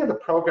beginning of the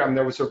program,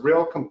 there was a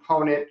real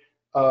component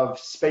of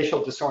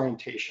spatial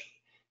disorientation,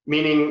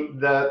 meaning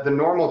the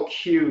normal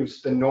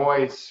cues, the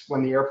noise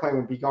when the airplane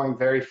would be going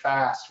very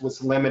fast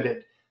was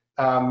limited.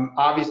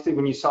 Obviously,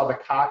 when you saw the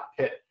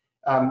cockpit,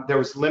 there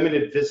was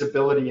limited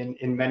visibility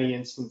in many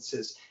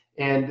instances.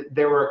 And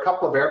there were a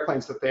couple of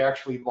airplanes that they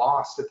actually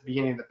lost at the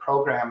beginning of the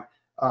program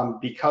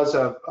because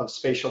of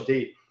spatial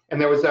D. And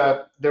there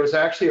was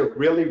actually a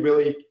really,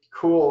 really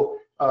cool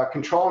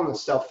control in the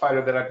stealth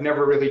fighter that I've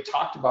never really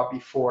talked about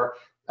before,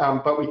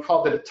 but we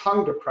called it a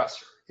tongue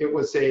depressor. It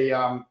was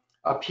a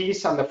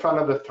piece on the front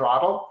of the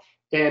throttle.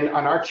 And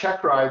on our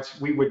check rides,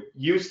 we would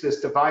use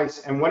this device.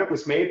 And what it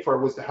was made for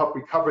was to help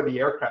recover the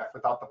aircraft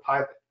without the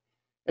pilot.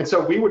 And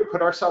so we would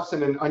put ourselves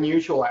in an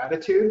unusual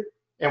attitude,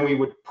 and we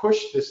would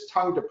push this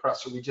tongue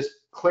depressor. We just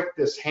click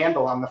this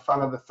handle on the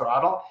front of the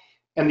throttle,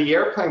 and the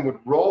airplane would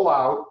roll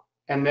out,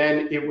 and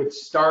then it would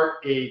start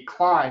a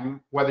climb,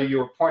 whether you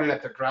were pointing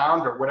at the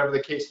ground or whatever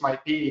the case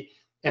might be,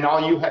 and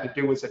all you had to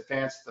do was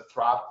advance the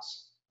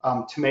throttles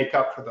to make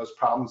up for those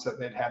problems that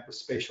they'd had with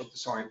spatial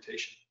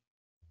disorientation.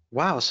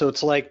 Wow, so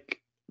it's like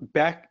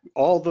back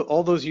all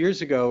those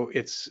years ago,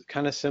 it's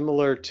kind of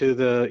similar to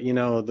the, you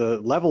know, the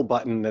level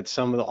button that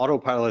some of the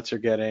autopilots are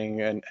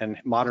getting and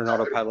modern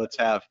autopilots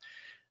have,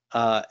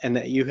 and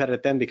that you had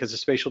it then because of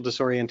spatial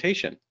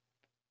disorientation.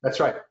 That's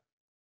right.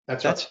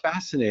 That's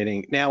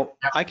fascinating. Now,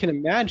 I can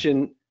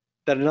imagine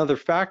that another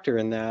factor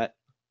in that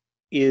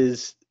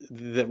is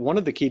that one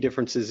of the key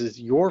differences is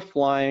you're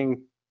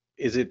flying,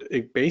 is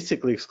it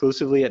basically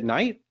exclusively at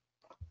night?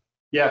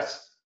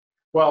 Yes.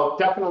 Well,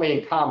 definitely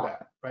in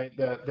combat, right?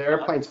 The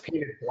airplane's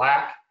painted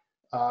black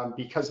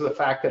because of the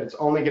fact that it's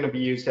only going to be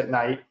used at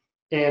night.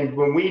 And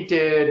when we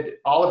did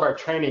all of our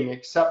training,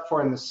 except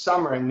for in the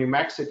summer in New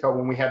Mexico,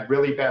 when we had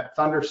really bad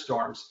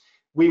thunderstorms,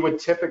 we would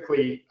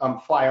typically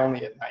fly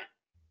only at night.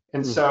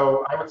 And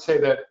so I would say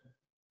that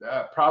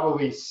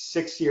probably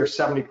 60 or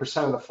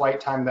 70% of the flight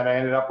time that I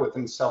ended up with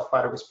in the stealth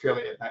fighter was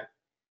purely at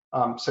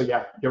night. So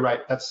yeah, you're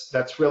right.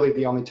 That's really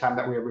the only time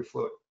that we ever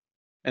flew it.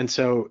 And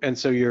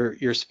so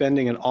you're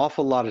spending an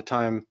awful lot of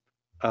time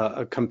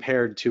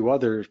compared to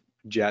other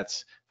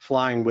jets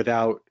flying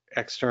without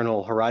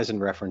external horizon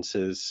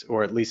references,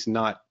 or at least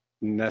not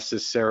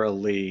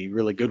necessarily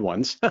really good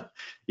ones.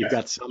 You've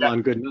got some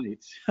on good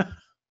nights.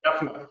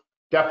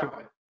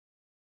 Definitely.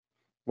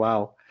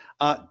 Wow.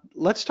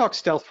 Let's talk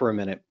stealth for a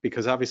minute,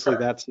 because obviously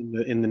that's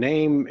in the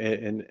name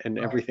and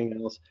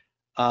everything else.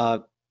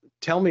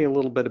 Tell me a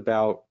little bit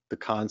about the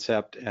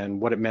concept and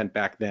what it meant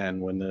back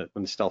then when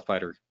the stealth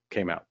fighter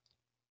came out.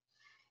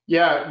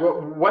 Yeah,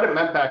 what it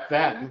meant back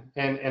then,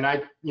 and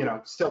I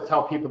still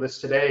tell people this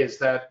today, is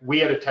that we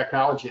had a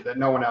technology that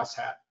no one else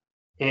had.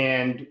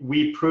 And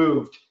we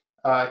proved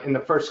in the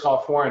first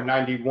Gulf War in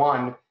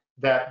 '91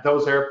 that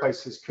those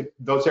airplanes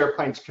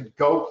could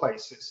go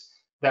places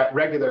that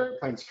regular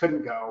airplanes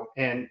couldn't go,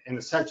 and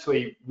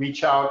essentially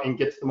reach out and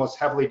get to the most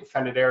heavily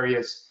defended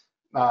areas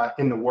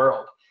in the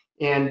world.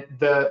 And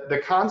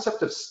the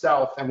concept of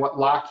stealth, and what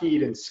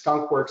Lockheed and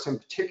Skunk Works in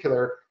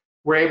particular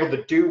were able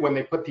to do when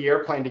they put the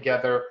airplane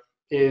together,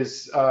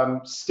 is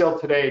still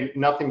today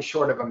nothing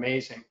short of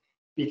amazing.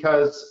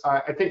 Because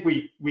I think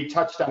we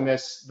touched on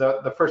this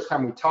the first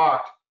time we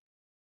talked.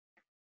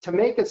 To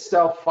make a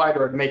stealth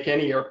fighter, or to make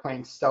any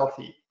airplane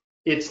stealthy,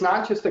 it's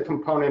not just a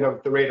component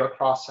of the radar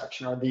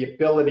cross-section or the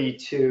ability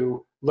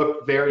to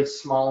look very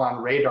small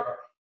on radar.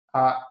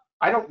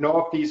 I don't know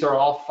if these are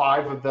all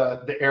 5 of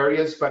the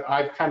areas, but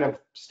I've kind of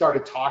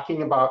started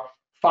talking about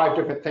 5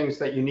 different things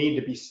that you need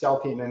to be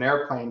stealthy in an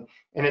airplane.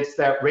 And it's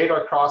that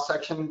radar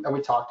cross-section that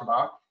we talked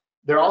about.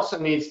 There also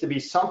needs to be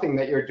something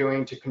that you're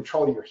doing to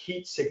control your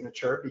heat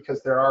signature,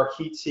 because there are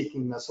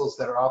heat-seeking missiles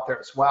that are out there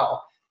as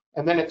well.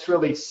 And then it's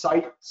really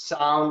sight,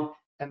 sound,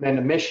 and then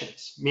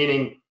emissions,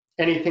 meaning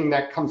anything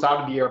that comes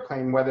out of the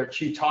airplane, whether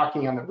it's you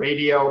talking on the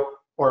radio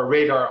or a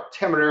radar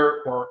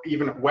altimeter or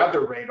even a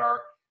weather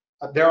radar.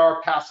 There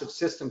are passive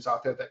systems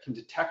out there that can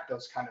detect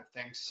those kind of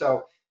things.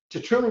 So to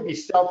truly be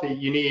stealthy,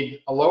 you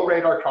need a low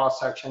radar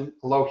cross-section,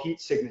 a low heat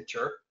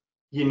signature.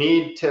 You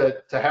need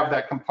to have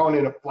that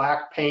component of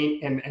black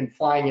paint and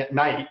flying at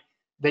night.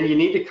 Then you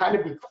need to kind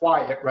of be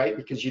quiet, right?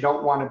 Because you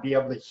don't want to be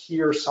able to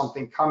hear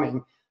something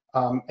coming.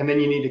 And then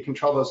you need to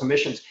control those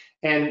emissions.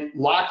 And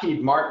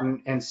Lockheed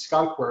Martin and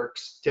Skunk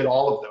Works did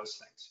all of those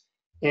things.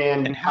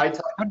 And And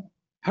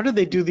how did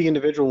they do the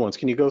individual ones?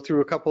 Can you go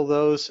through a couple of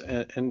those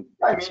and I mean,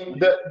 explain?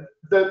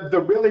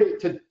 the really,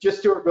 to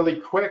just do it really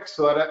quick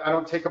so that I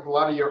don't take up a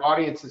lot of your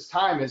audience's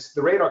time, is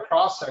the radar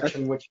cross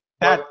section, which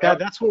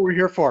That's what we're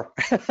here for.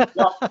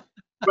 yeah,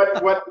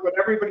 but what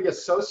everybody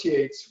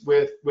associates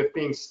with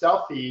being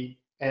stealthy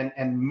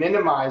and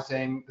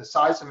minimizing the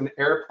size of an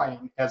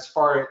airplane as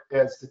far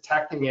as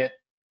detecting it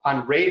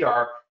on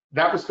radar,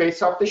 that was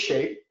based off the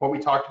shape, what we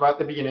talked about at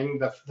the beginning,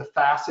 the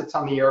facets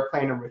on the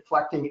airplane and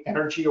reflecting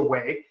energy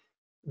away.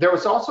 There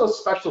was also a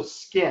special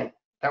skin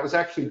that was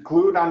actually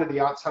glued onto the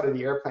outside of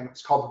the airplane. It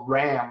was called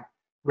RAM,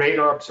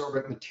 radar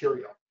absorbent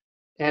material.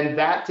 And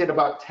that did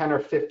about 10 or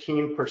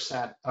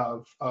 15%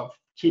 of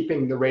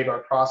keeping the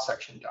radar cross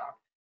section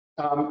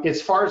down. As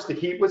far as the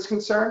heat was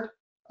concerned,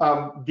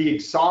 the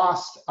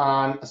exhaust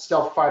on a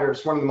stealth fighter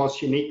is one of the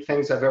most unique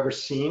things I've ever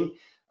seen.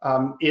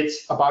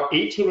 It's about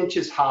 18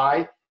 inches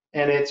high,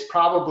 and it's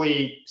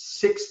probably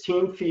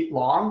 16 feet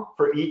long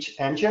for each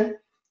engine.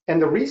 And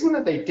the reason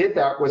that they did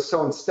that was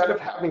so instead of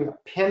having a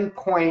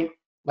pinpoint,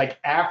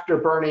 like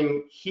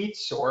afterburning heat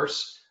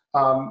source,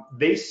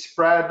 they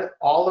spread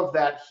all of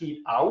that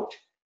heat out.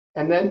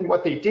 And then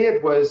what they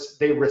did was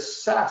they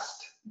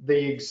recessed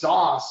the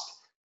exhaust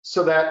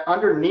so that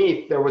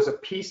underneath there was a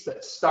piece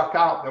that stuck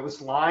out that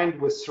was lined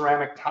with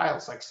ceramic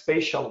tiles, like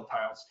space shuttle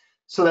tiles,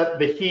 so that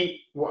the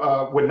heat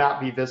would not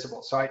be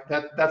visible. So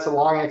that's a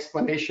long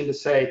explanation to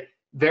say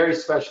very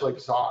special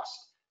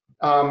exhaust.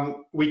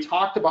 We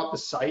talked about the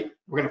sight.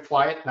 We're going to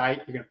fly at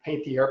night. You're going to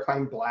paint the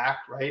airplane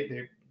black, right?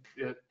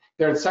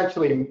 They're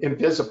essentially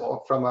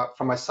invisible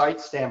from a sight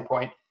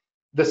standpoint.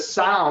 The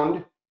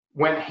sound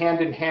went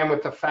hand in hand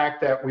with the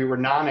fact that we were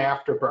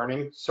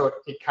non-afterburning, so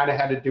it kind of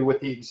had to do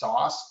with the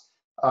exhaust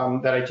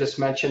that I just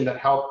mentioned that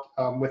helped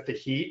with the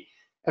heat.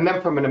 And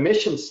then from an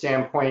emissions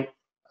standpoint,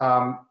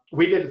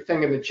 we did a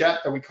thing in the jet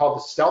that we called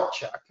the stealth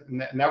check, and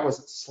that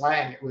wasn't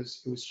slang, it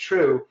was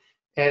true.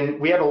 And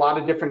we had a lot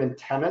of different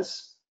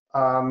antennas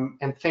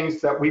and things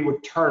that we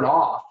would turn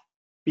off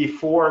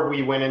before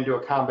we went into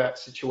a combat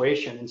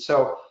situation. And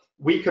so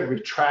we could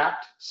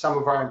retract some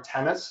of our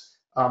antennas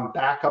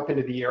back up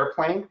into the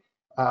airplane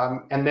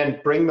and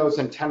then bring those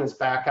antennas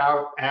back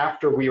out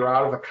after we were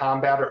out of a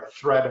combat or a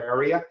threat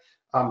area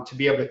to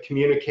be able to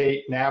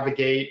communicate,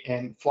 navigate,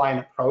 and fly an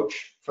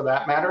approach for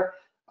that matter.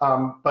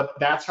 But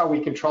that's how we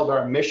controlled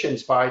our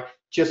emissions, by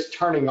just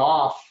turning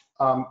off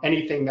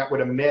anything that would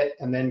emit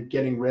and then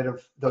getting rid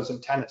of those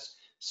antennas.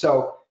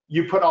 So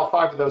you put all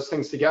 5 of those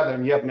things together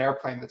and you have an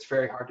airplane that's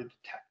very hard to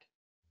detect.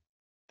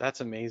 That's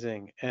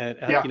amazing. And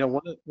Yeah. you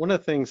know, one of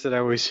the things that I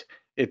always,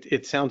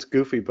 it sounds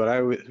goofy, but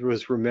I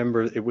was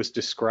remember it was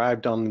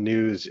described on the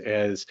news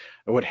as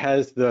what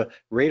has the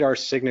radar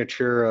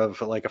signature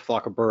of like a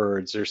flock of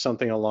birds or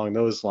something along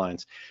those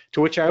lines. To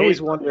which I always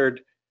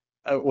wondered,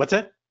 what's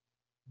that?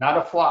 Not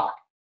a flock,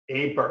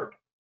 a bird.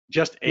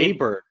 Just a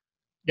bird.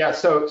 Yeah,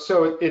 so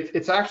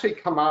it's actually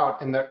come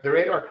out, and the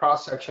radar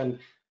cross section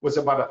was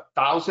about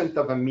 1,000th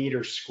of a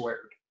meter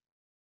squared.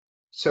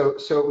 So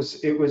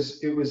it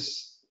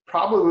was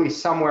probably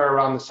somewhere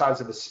around the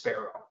size of a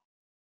sparrow.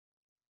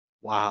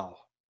 Wow,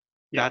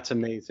 Yeah. that's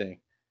amazing.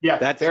 Yeah,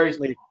 That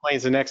certainly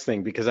explains the next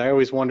thing, because I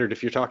always wondered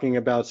if you're talking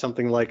about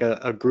something like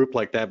a group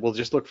like that, we'll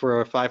just look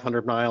for a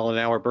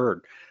 500-mile-an-hour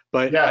bird.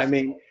 But yes. I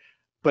mean,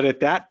 but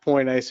at that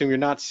point, I assume you're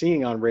not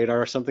seeing on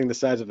radar something the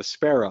size of a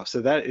sparrow.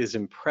 So that is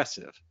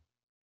impressive.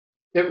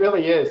 It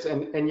really is,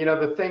 and you know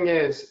the thing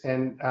is,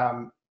 and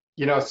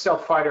you know,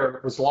 Stealth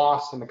Fighter was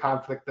lost in the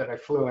conflict that I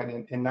flew in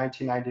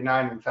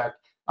 1999. In fact,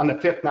 on the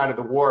 5th night of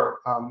the war,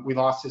 we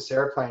lost this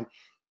airplane.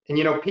 And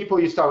you know, people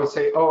used to always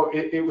say, "Oh,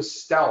 it was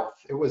stealth.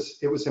 It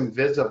was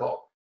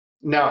invisible."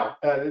 No,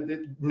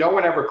 no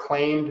one ever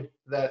claimed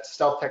that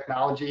stealth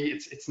technology.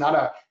 It's not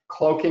a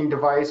cloaking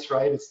device,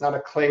 right? It's not a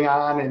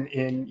Klingon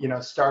in you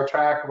know Star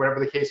Trek or whatever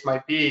the case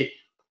might be.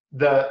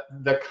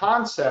 The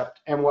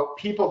concept and what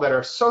people that are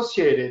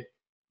associated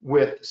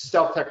with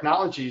stealth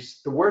technologies,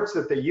 the words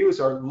that they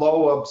use are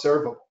low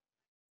observable.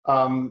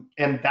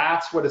 And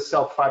that's what a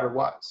stealth fighter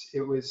was.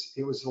 It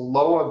was a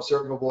low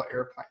observable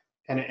airplane,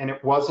 and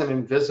it wasn't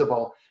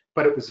invisible,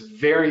 but it was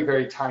very,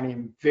 very tiny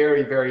and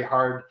very, very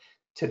hard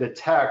to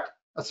detect,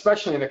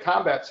 especially in a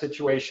combat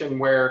situation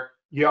where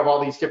you have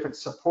all these different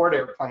support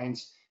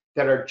airplanes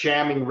that are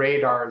jamming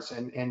radars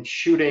and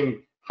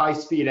shooting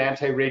high-speed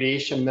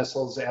anti-radiation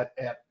missiles at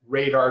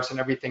radars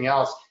and everything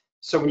else.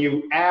 So when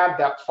you add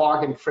that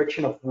fog and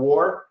friction of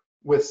war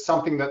with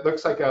something that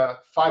looks like a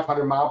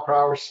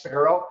 500-mile-per-hour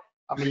sparrow,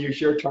 I'm going to use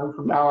your term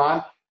from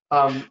now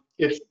on,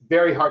 it's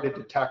very hard to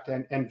detect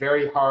and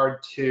very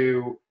hard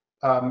to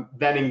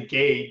then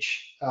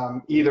engage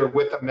either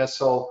with a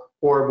missile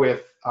or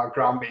with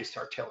ground-based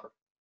artillery.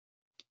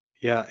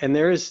 Yeah, and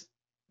there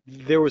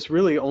was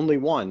really only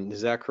one.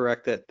 Is that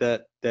correct?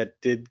 That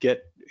did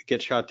get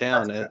shot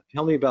down.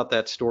 Tell me about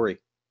that story.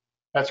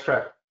 That's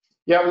correct.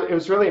 Yeah, it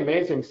was really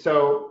amazing.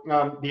 So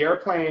the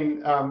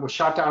airplane was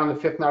shot down on the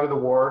 5th night of the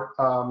war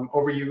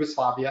over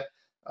Yugoslavia.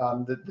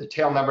 The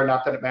tail number,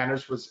 not that it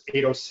matters, was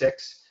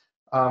 806.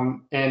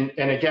 And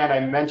again, I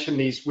mentioned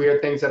these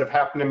weird things that have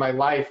happened in my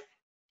life.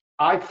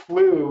 I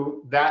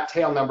flew that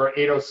tail number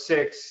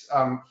 806,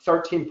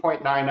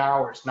 13.9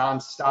 hours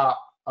nonstop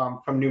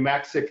from New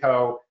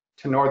Mexico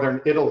to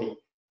northern Italy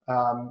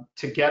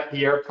to get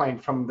the airplane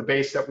from the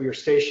base that we were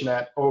stationed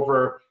at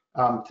over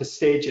to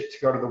stage it to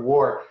go to the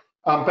war.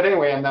 But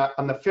anyway,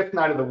 on the fifth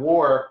night of the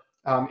war,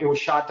 it was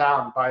shot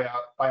down by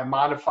a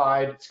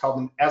modified, it's called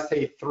an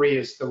SA-3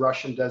 is the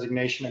Russian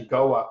designation, a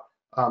GOA,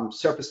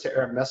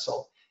 surface-to-air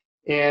missile.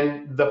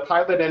 And the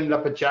pilot ended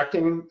up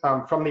ejecting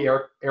from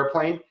the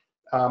airplane.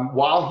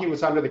 While he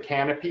was under the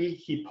canopy,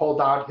 he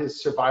pulled out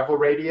his survival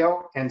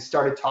radio and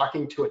started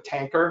talking to a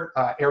tanker,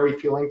 air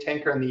refueling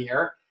tanker in the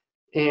air.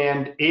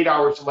 And 8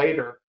 hours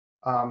later,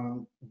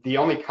 the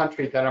only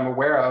country that I'm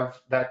aware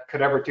of that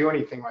could ever do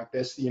anything like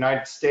this, the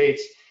United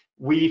States,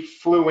 we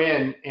flew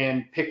in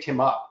and picked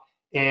him up.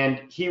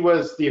 And he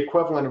was the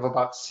equivalent of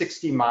about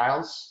 60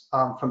 miles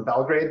from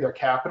Belgrade, their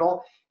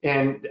capital.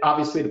 And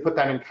obviously, to put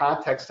that in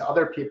context to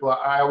other people,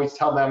 I always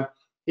tell them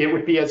it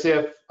would be as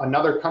if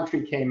another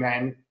country came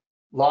in,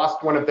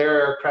 lost one of their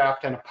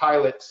aircraft and a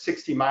pilot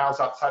 60 miles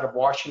outside of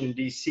Washington,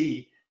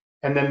 D.C.,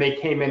 and then they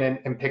came in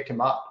and picked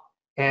him up.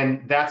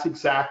 And that's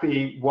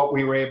exactly what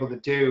we were able to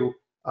do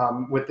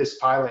with this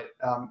pilot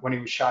when he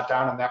was shot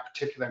down on that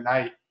particular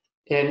night.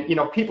 And, you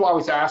know, people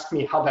always ask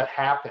me how that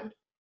happened.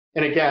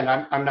 And again,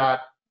 I'm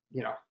not,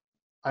 you know,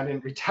 I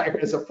didn't retire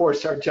as a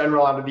four-star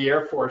general out of the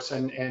Air Force,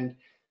 and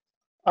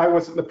I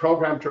wasn't the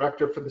program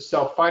director for the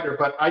Stealth Fighter,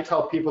 but I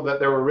tell people that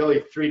there were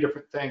really three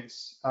different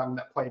things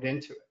that played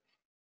into it.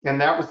 And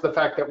that was the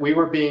fact that we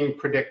were being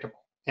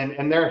predictable.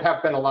 And there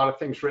have been a lot of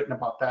things written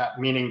about that,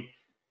 meaning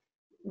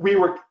we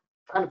were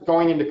kind of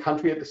going into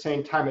country at the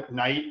same time at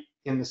night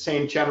in the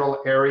same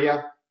general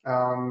area,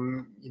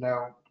 you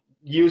know,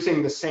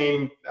 using the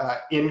same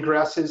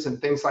ingresses and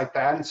things like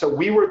that. And so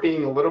we were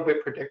being a little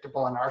bit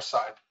predictable on our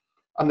side.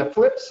 On the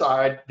flip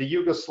side, the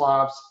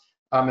Yugoslavs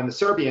and the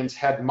Serbians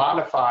had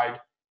modified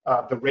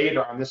the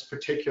radar on this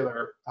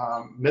particular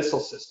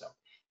missile system.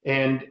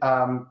 And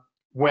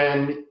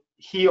when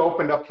he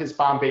opened up his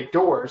bomb bay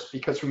doors,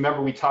 because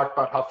remember we talked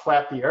about how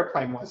flat the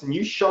airplane was, and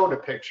you showed a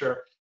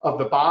picture of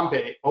the bomb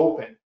bay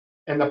open.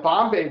 And the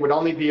bomb bay would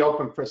only be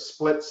open for a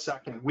split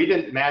second. We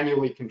didn't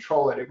manually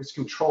control it. It was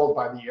controlled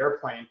by the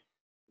airplane.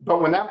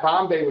 But when that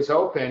bomb bay was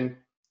open,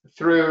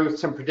 through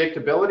some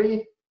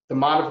predictability, the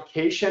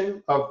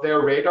modification of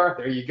their radar,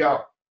 there you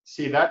go.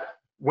 See that?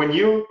 When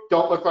you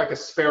don't look like a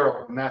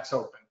sparrow when that's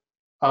open,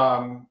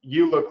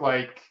 you look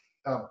like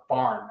a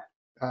barn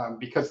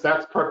because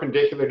that's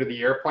perpendicular to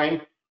the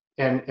airplane,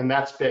 and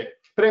that's big.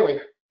 But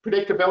anyway,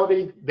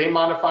 predictability, they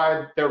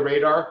modified their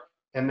radar,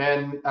 and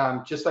then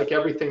just like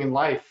everything in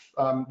life,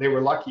 they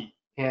were lucky.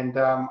 And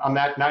on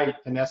that night,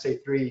 an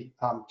SA-3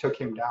 took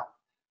him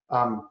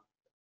down.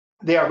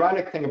 The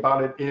ironic thing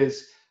about it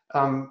is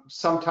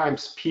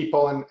sometimes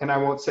people, and I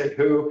won't say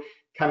who,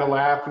 kind of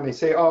laugh and they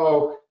say,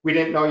 oh, we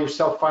didn't know your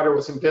stealth fighter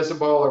was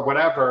invisible or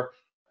whatever.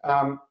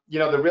 You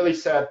know, the really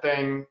sad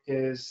thing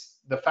is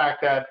the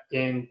fact that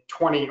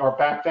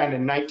back then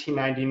in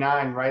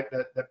 1999, right,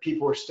 that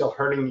people were still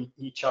hurting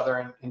each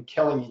other and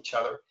killing each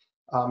other,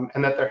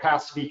 and that there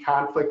has to be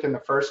conflict in the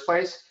first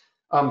place.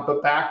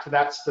 But back to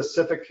that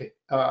specific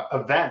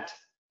event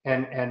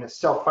and a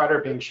stealth fighter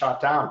being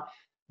shot down,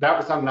 that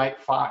was on night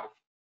 5.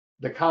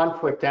 The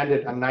conflict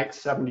ended on night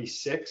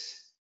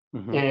 76,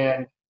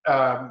 and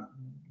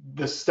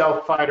the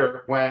stealth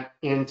fighter went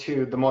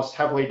into the most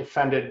heavily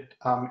defended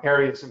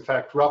areas. In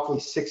fact, roughly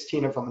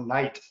 16 of them a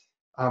night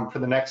for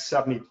the next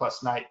 70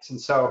 plus nights.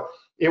 And so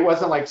it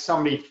wasn't like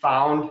somebody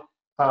found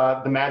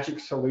the magic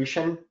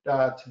solution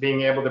to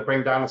being able to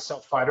bring down a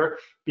stealth fighter,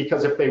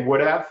 because if they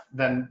would have,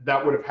 then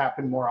that would have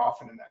happened more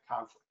often in that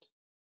conflict.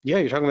 Yeah,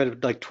 you're talking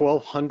about like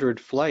 1,200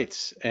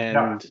 flights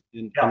and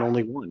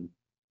only one.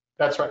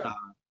 That's right.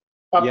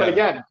 But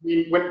again,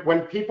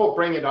 when people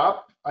bring it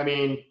up, I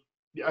mean,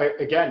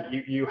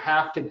 again, you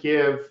have to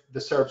give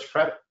the Serbs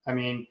credit. I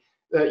mean,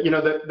 you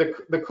know,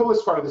 the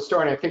coolest part of the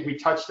story, and I think we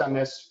touched on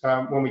this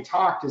when we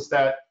talked, is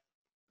that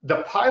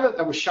the pilot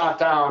that was shot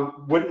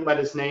down wouldn't let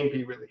his name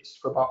be released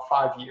for about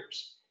 5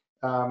 years.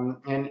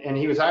 And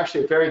he was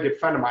actually a very good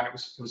friend of mine. It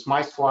was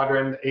my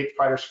squadron, the 8th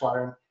Fighter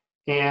Squadron.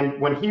 And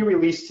when he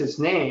released his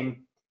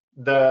name,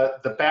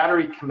 the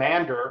battery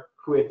commander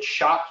who had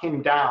shot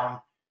him down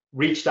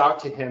reached out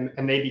to him,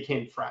 and they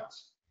became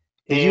friends.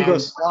 The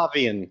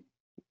Yugoslavian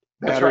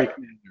battery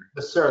commander.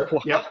 The Serb, wow.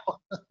 Yep.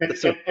 And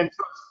so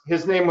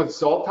his name was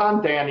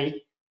Zoltan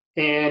Dani,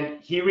 and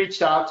he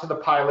reached out to the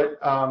pilot,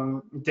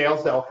 Dale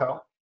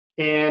Zelko.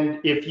 And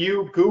if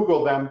you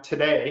Google them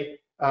today,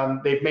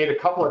 they've made a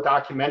couple of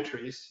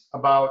documentaries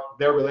about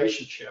their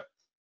relationship,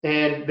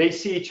 and they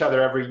see each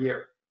other every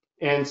year.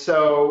 And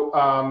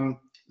so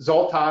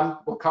Zoltan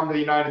will come to the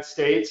United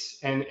States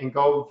and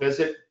go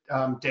visit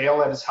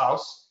Dale at his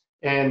house,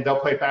 and they'll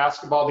play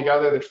basketball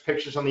together. There's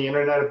pictures on the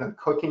internet of them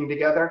cooking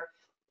together.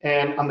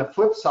 And on the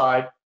flip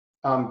side,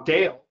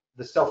 Dale,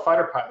 the stealth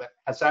fighter pilot,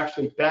 has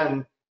actually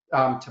been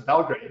to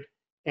Belgrade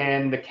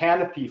and the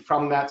canopy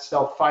from that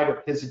stealth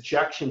fighter, his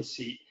ejection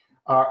seat,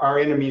 are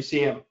in a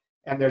museum.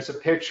 And there's a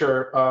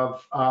picture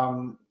of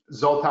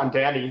Zoltan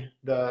Dani,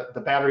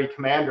 the battery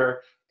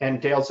commander, and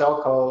Dale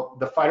Zelko,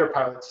 the fighter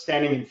pilot,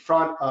 standing in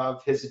front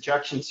of his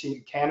ejection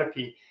seat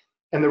canopy.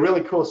 And the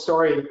really cool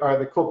story, or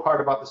the cool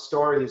part about the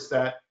story, is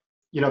that,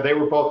 you know, they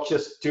were both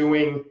just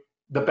doing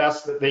the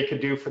best that they could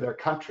do for their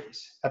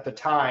countries at the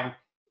time.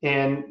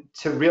 And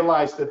to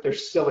realize that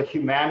there's still a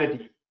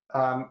humanity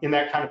in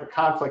that kind of a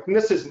conflict. And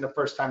this isn't the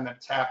first time that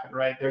it's happened,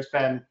 right? There's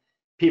been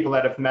people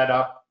that have met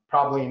up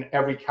probably in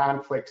every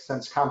conflict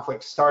since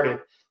conflict started.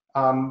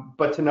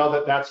 But to know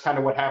that that's kind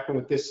of what happened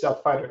with this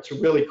stealth fighter, it's a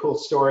really cool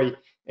story,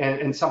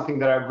 and something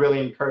that I really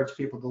encourage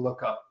people to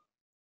look up.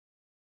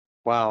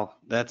 Wow,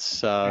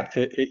 that's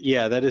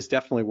yeah, that is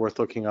definitely worth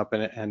looking up,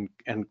 and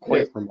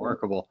quite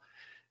remarkable.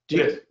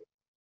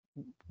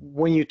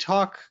 When you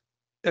talk,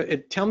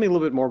 tell me a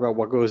little bit more about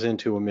what goes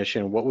into a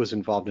mission, what was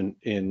involved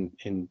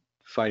in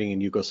fighting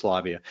in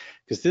Yugoslavia,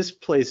 because this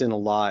plays in a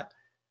lot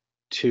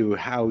to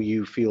how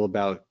you feel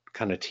about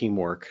kind of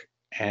teamwork,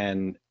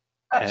 and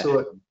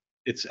absolutely,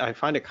 I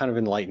find it kind of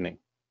enlightening.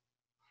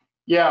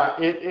 Yeah,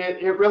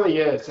 it really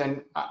is,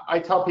 and I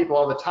tell people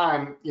all the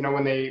time, you know,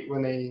 when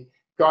they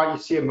go out,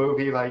 you see a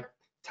movie like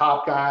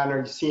Top Gun, or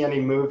you see any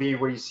movie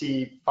where you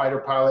see fighter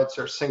pilots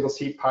or single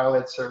seat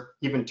pilots or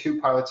even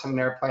two pilots in an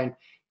airplane,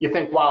 you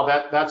think, wow,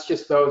 that's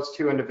just those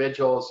two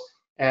individuals,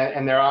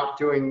 and they're out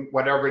doing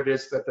whatever it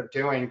is that they're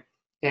doing.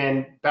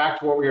 And back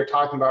to what we were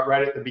talking about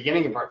right at the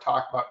beginning of our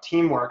talk about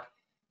teamwork,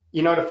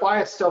 you know, to fly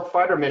a stealth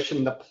fighter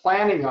mission, the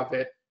planning of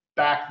it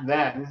back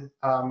then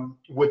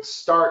would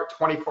start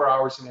 24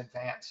 hours in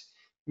advance,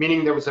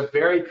 meaning there was a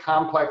very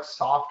complex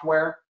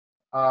software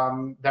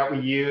that we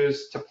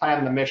used to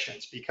plan the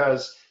missions,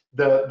 because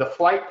the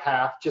flight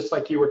path, just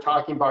like you were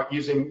talking about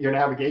using your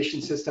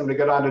navigation system to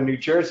get onto New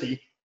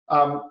Jersey,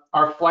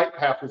 our flight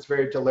path was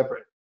very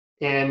deliberate.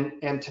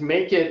 And to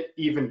make it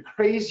even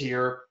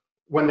crazier,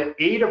 when the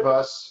 8 of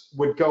us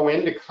would go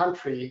into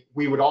country,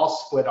 we would all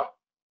split up.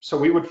 So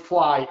we would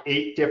fly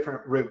 8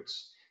 different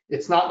routes.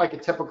 It's not like a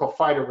typical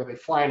fighter where they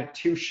fly in a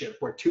 2-ship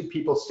where 2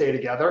 people stay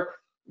together.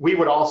 We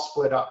would all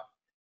split up.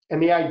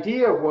 And the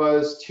idea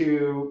was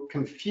to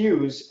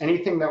confuse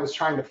anything that was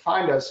trying to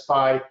find us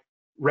by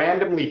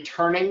randomly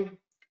turning,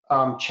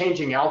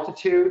 changing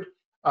altitude,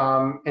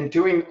 and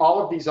doing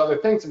all of these other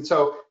things. And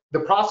so the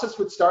process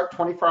would start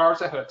 24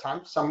 hours ahead of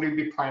time. Somebody would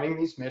be planning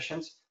these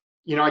missions.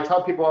 You know, I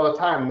tell people all the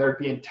time, there'd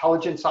be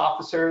intelligence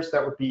officers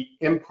that would be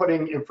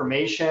inputting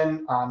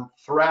information on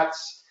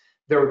threats.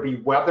 There would be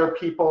weather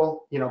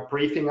people, you know,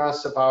 briefing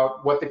us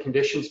about what the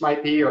conditions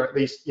might be, or at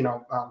least, you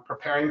know,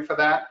 preparing for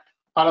that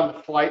out on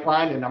the flight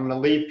line. And I'm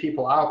going to leave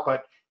people out,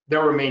 but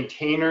there were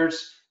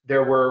maintainers.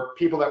 There were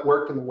people that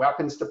worked in the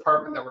weapons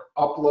department that were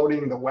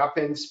uploading the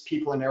weapons,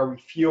 people in air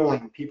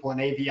refueling, people in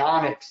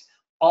avionics,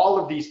 all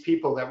of these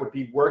people that would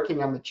be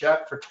working on the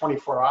jet for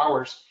 24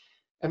 hours.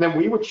 And then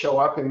we would show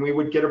up and we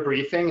would get a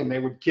briefing, and they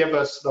would give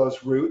us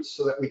those routes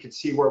so that we could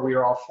see where we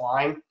were all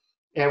flying.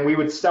 And we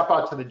would step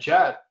out to the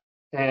jet,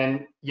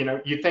 and, you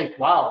know, you think,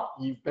 wow,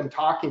 you've been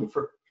talking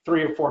for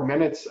 3 or 4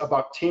 minutes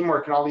about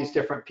teamwork and all these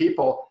different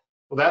people.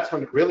 Well, that's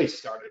when it really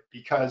started,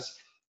 because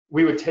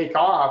we would take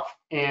off,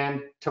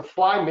 and to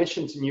fly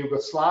missions in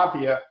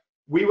Yugoslavia,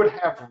 we would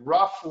have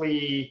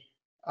roughly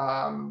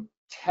 10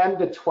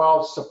 to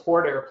 12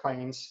 support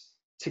airplanes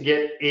to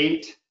get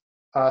 8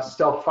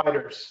 stealth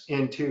fighters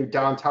into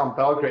downtown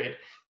Belgrade.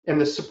 And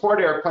the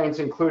support airplanes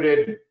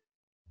included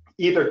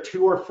either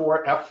 2 or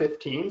 4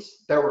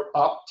 F-15s that were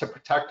up to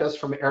protect us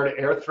from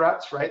air-to-air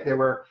threats, right? They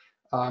were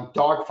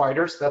dog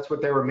fighters. That's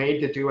what they were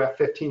made to do,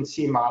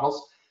 F-15C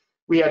models.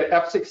 We had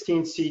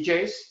F-16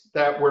 CJs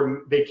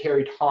they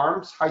carried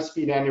HARMs,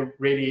 high-speed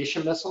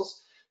anti-radiation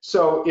missiles.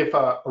 So if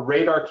a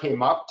radar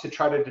came up to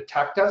try to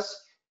detect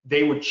us,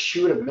 they would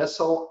shoot a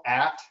missile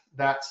at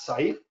that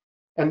site.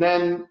 And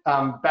then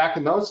back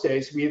in those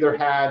days, we either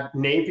had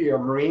Navy or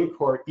Marine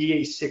Corps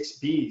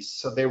EA-6Bs.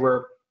 So they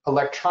were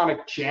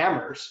electronic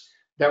jammers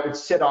that would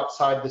sit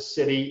outside the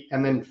city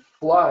and then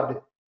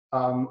flood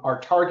our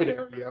target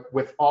area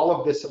with all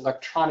of this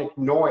electronic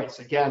noise,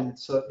 again,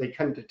 so that they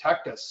couldn't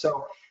detect us.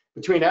 So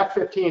between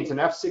F-15s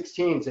and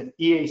F-16s and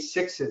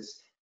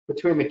EA-6s,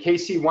 between the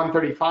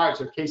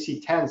KC-135s or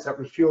KC-10s that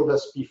refueled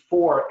us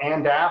before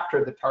and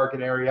after the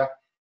target area,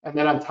 and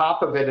then on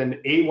top of it, an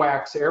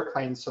AWACS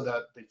airplane, so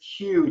the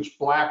huge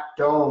black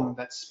dome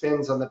that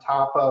spins on the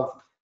top of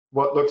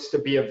what looks to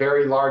be a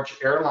very large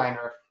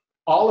airliner.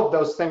 All of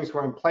those things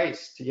were in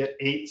place to get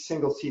 8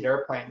 single-seat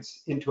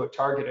airplanes into a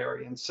target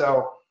area. And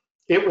so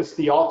it was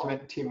the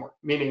ultimate teamwork,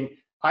 meaning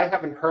I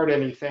haven't heard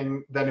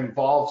anything that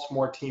involves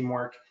more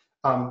teamwork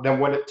than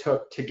what it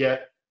took to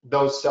get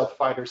those stealth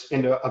fighters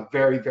into a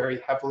very, very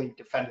heavily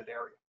defended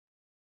area.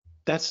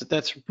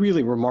 That's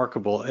really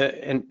remarkable,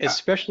 and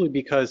especially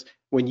because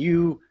when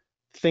you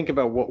think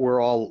about what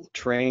we're all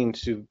trained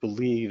to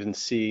believe and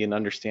see and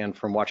understand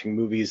from watching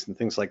movies and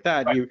things like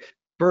that, right.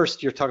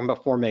 You're talking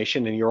about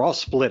formation, and you're all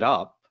split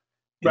up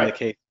in right. the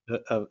case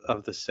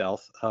of the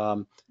stealth.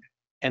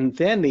 And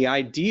then the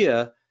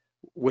idea,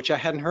 which I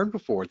hadn't heard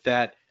before,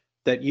 that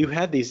you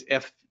had these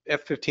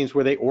F-15s,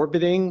 were they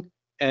orbiting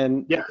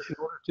and Yeah. in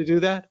order to do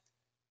that?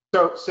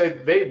 So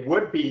they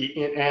would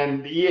be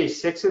and the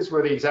EA-6s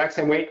were the exact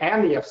same way,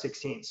 and the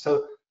F-16s.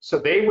 So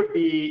they would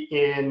be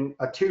in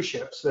a two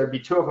ship. So there'd be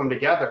two of them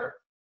together.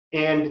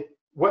 And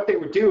what they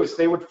would do is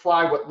they would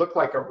fly what looked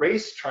like a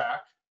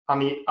racetrack on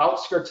the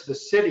outskirts of the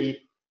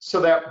city, so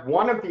that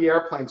one of the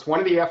airplanes, one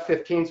of the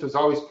F-15s, was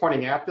always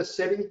pointing at the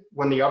city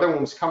when the other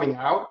one was coming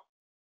out.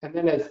 And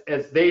then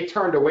as they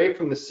turned away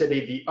from the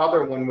city, the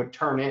other one would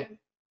turn in.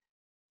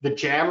 The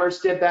jammers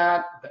did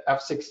that. The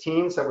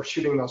F-16s that were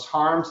shooting those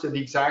harms did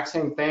the exact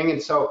same thing.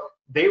 And so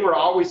they were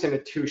always in a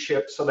two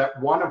ship, so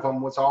that one of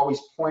them was always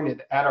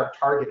pointed at our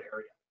target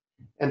area.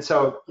 And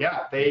so,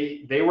 yeah,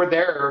 they were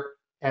there,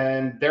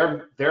 and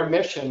their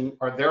mission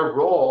or their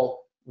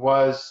role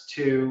was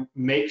to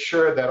make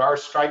sure that our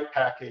strike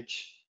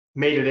package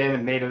made it in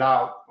and made it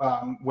out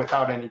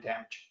without any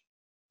damage.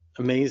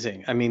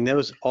 Amazing. I mean,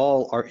 those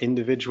all are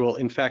individual.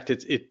 In fact,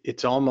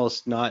 it's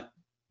almost not,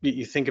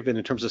 you think of it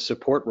in terms of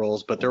support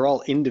roles, but they're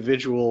all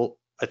individual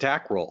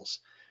attack roles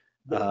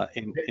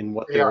in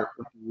what they're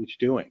each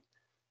doing.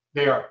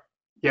 They are,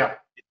 yeah.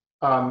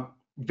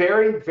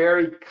 Very,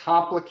 very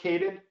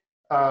complicated.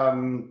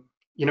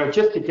 You know,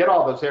 just to get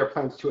all those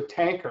airplanes to a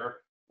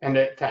tanker and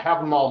to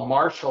have them all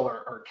marshal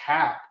or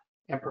cap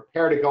and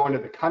prepare to go into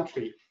the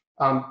country,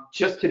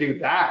 just to do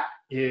that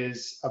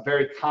is a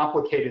very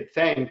complicated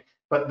thing.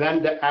 But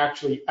then to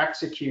actually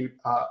execute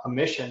a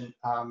mission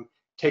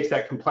takes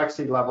that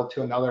complexity level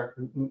to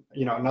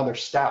another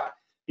step.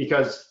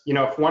 Because, you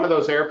know, if one of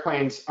those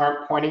airplanes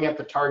aren't pointing at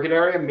the target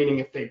area, meaning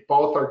if they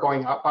both are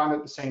going up on it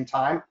at the same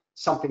time,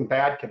 something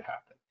bad could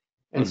happen.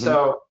 And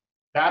so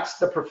that's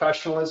the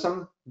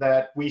professionalism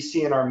that we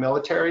see in our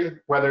military,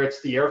 whether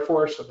it's the Air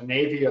Force or the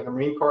Navy or the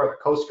Marine Corps or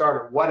the Coast Guard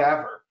or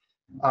whatever.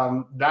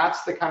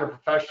 That's the kind of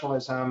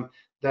professionalism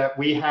that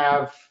we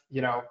have,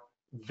 you know,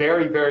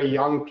 very, very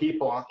young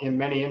people in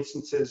many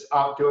instances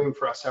out doing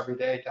for us every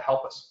day to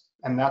help us.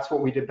 And that's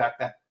what we did back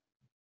then.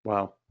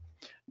 Wow.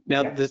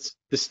 Now,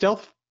 the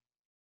stealth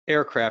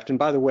aircraft, and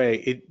by the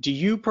way, do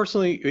you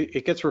personally,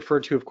 it gets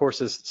referred to, of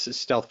course, as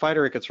stealth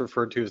fighter, it gets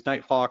referred to as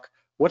Nighthawk.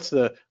 What's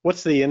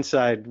the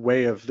inside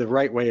way of, the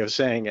right way of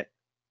saying it?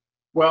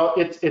 Well,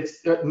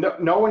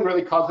 no one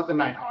really calls it the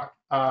Nighthawk.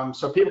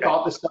 So people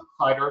call it the stealth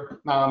fighter,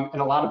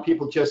 and a lot of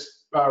people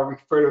just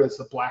refer to it as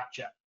the black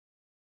jet.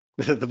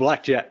 The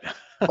black jet.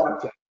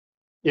 Black jet.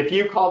 If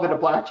you called it a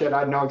black jet,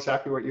 I'd know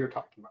exactly what you're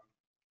talking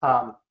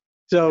about.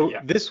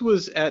 This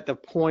was at the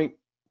point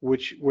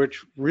which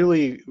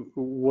really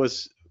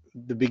was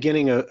the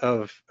beginning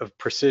of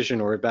precision,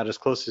 or about as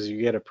close as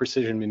you get a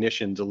precision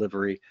munition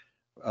delivery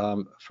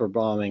for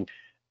bombing.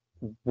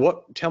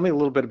 Tell me a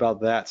little bit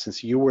about that,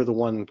 since you were the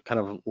one kind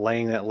of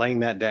laying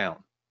that down.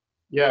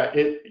 Yeah,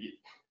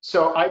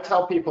 so I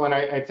tell people, and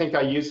I think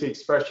I used the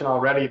expression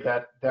already,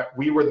 that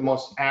we were the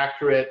most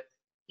accurate,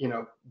 you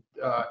know,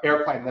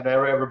 airplane that had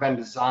ever been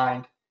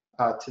designed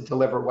to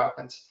deliver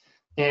weapons.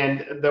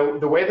 And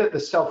the way that the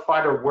stealth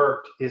fighter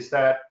worked is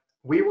that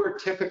we were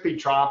typically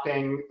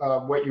dropping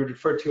what you would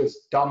refer to as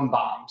dumb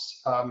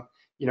bombs,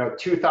 you know,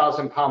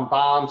 2,000-pound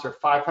bombs or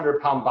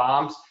 500-pound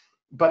bombs,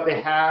 but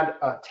they had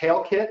a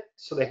tail kit,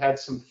 so they had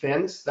some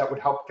fins that would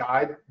help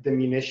guide the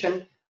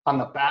munition on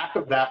the back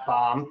of that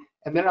bomb.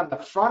 And then on the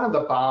front of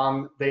the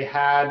bomb, they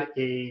had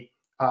a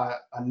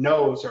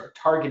nose or a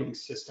targeting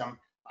system.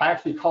 I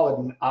actually call it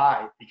an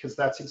eye because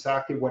that's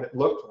exactly what it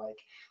looked like.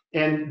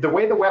 And the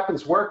way the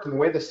weapons worked and the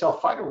way the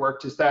stealth fighter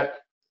worked is that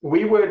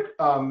we would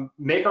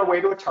make our way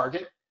to a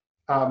target.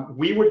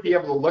 We would be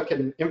able to look at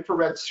an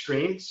infrared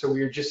screen, so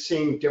we were just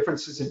seeing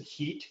differences in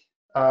heat.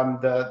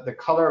 The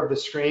color of the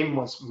screen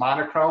was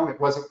monochrome.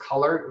 It wasn't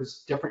color. It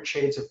was different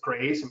shades of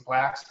grays and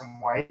blacks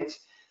and whites.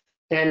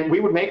 And we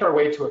would make our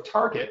way to a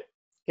target.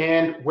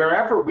 And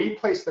wherever we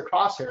placed the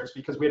crosshairs,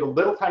 because we had a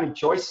little tiny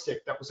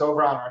joystick that was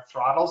over on our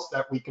throttles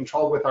that we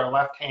controlled with our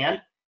left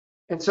hand.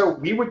 And so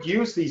we would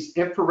use these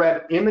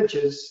infrared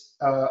images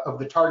of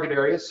the target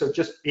area, so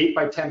just 8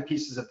 by 10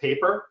 pieces of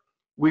paper.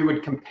 We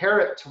would compare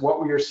it to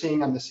what we were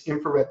seeing on this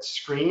infrared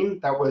screen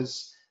that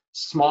was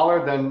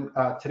smaller than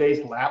today's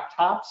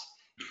laptops.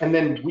 And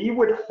then we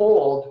would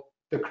hold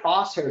the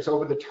crosshairs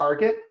over the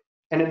target.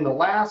 And in the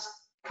last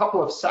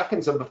couple of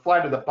seconds of the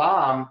flight of the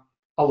bomb,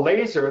 a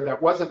laser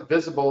that wasn't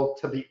visible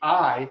to the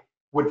eye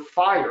would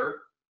fire.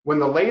 When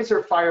the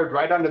laser fired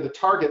right under the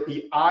target,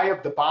 the eye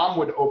of the bomb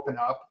would open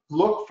up,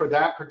 look for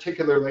that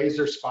particular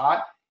laser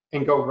spot,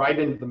 and go right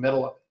into the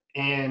middle of it.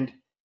 And,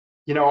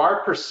 you know,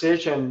 our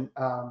precision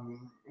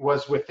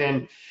was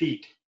within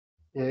feet.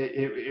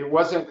 It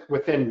wasn't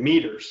within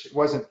meters. It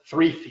wasn't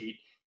 3 feet.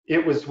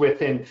 It was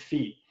within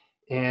feet.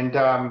 And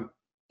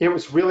it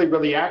was really,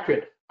 really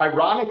accurate.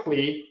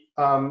 Ironically,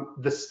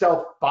 the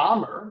stealth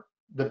bomber,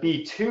 the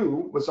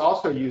B-2, was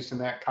also used in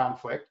that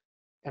conflict.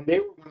 And they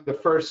were one of the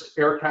first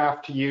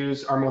aircraft to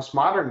use our most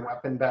modern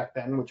weapon back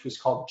then, which was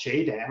called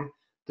JDAM,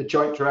 the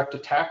Joint Direct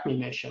Attack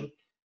Munition.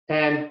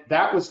 And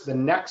that was the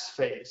next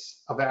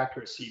phase of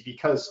accuracy,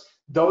 because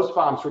those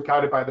bombs were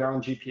guided by their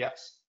own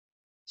GPS.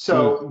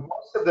 So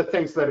most of the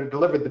things that are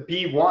delivered, the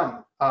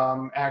B-1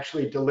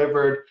 actually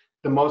delivered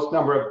the most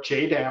number of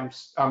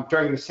JDAMs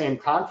during the same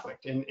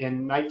conflict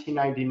in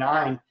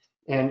 1999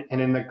 and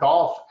in the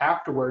Gulf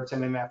afterwards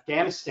and in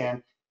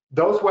Afghanistan.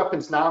 Those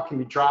weapons now can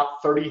be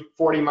dropped 30,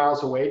 40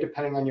 miles away,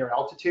 depending on your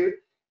altitude,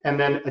 and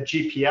then a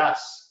GPS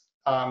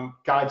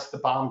guides the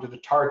bomb to the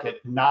target,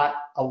 not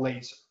a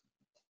laser.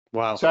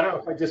 Wow. So I don't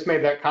know if I just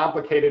made that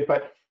complicated,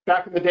 but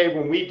back in the day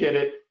when we did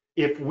it,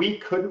 if we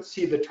couldn't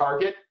see the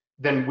target,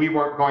 then we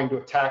weren't going to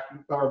attack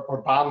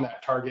or bomb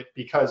that target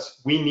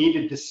because we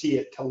needed to see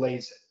it to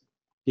laze it.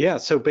 Yeah,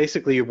 so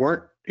basically you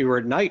were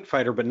a night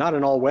fighter, but not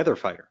an all-weather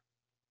fighter.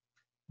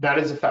 That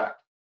is a fact.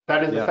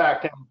 That is a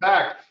fact. And in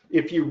fact,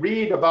 if you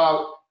read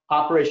about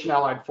Operation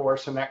Allied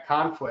Force and that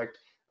conflict,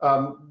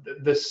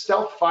 the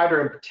stealth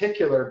fighter in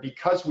particular,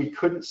 because we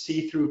couldn't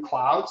see through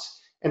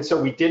clouds, and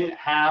so we didn't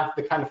have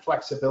the kind of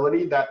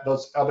flexibility that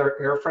those other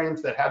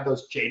airframes that had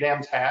those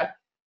JDAMs had,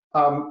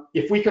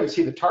 if we couldn't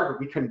see the target,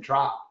 we couldn't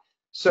drop.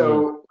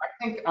 So I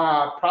think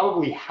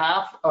probably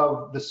half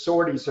of the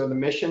sorties or the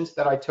missions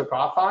that I took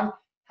off on,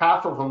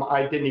 half of them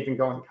I didn't even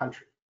go in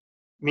country.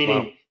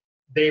 Meaning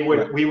we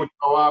would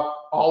go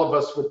up, all of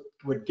us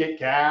would get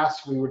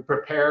gas, we would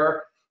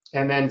prepare,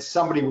 and then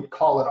somebody would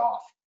call it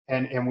off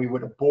and we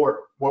would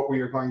abort what we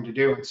were going to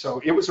do. And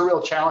so it was a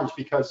real challenge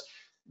because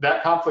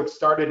that conflict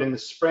started in the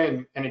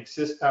spring and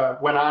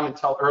went on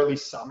until early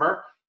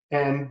summer,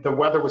 and the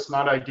weather was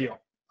not ideal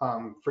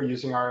for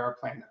using our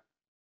airplane there.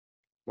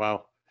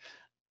 Wow.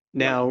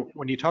 Now,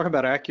 when you talk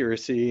about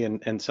accuracy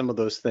and some of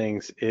those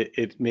things,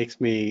 it makes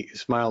me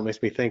smile,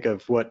 makes me think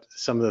of what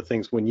some of the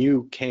things when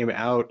you came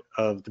out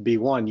of the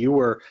B-1, you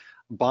were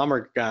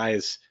bomber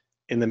guys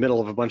in the middle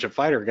of a bunch of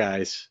fighter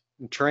guys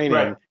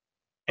training.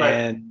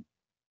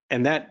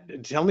 And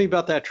that, tell me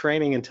about that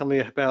training and tell me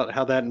about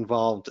how that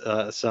involved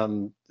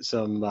some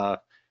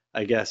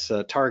I guess,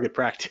 target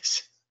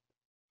practice.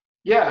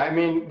 Yeah, I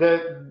mean,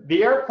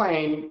 the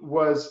airplane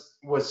was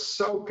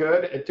so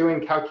good at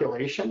doing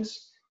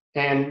calculations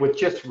and with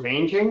just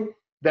ranging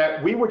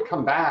that we would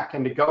come back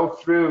and to go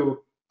through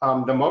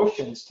the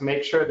motions to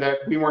make sure that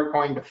we weren't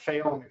going to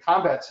fail in a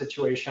combat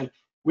situation.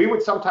 We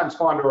would sometimes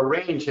go onto a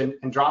range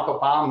and drop a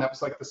bomb that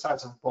was like the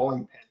size of a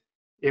bowling pin.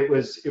 It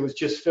was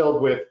just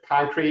filled with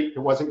concrete. It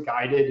wasn't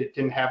guided. It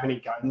didn't have any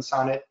guidance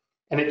on it.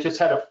 And it just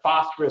had a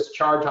phosphorus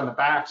charge on the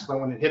back so that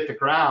when it hit the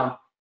ground,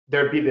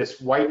 there'd be this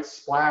white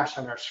splash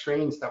on our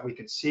screens that we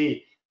could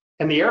see.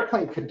 And the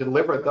airplane could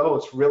deliver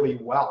those really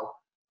well.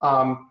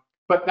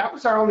 But that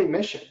was our only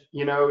mission.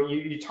 You know,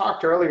 you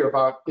talked earlier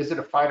about, is it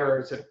a fighter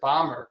or is it a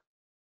bomber?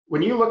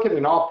 When you look at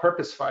an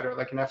all-purpose fighter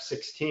like an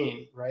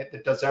F-16, right,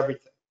 that does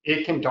everything.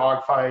 It can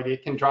dogfight,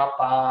 it can drop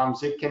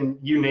bombs, it can,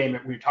 you name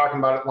it. We were talking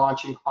about it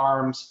launching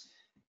harms.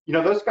 You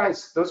know, those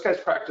guys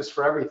practice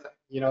for everything.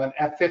 You know, an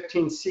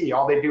F-15C,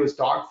 all they do is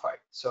dogfight.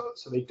 So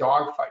they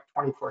dogfight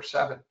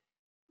 24/7.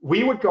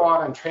 We would go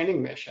out on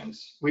training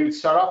missions. We would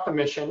start off the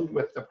mission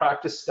with the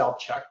practice stealth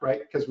check, right?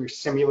 Because we're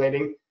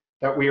simulating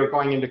that we are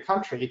going into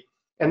country.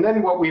 And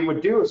then what we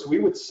would do is we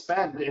would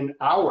spend an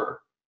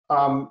hour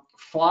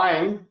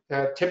flying,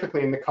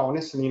 typically in the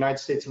CONUS in the United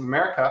States of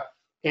America,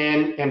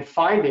 and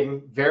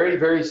finding very,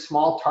 very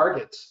small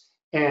targets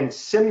and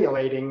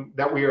simulating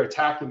that we are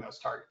attacking those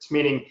targets,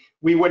 meaning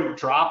we wouldn't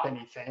drop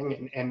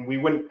anything and we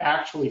wouldn't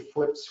actually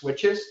flip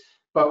switches,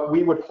 but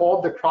we would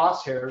hold the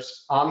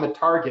crosshairs on the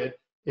target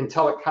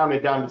until it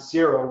counted down to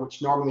 0,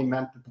 which normally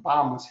meant that the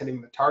bomb was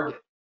hitting the target.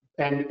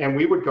 And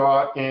we would go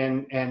out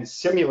and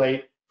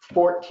simulate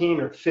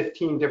 14 or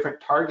 15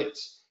 different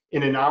targets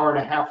in an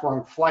hour-and-a-half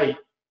long flight,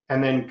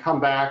 and then come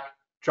back,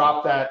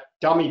 drop that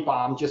dummy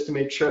bomb just to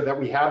make sure that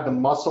we had the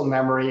muscle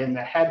memory and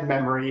the head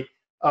memory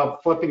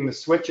of flipping the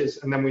switches,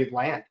 and then we'd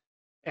land.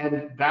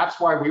 And that's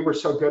why we were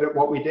so good at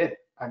what we did.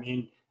 I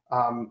mean,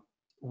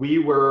 we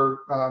were,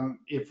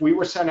 if we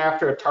were sent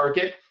after a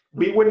target,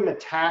 we wouldn't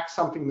attack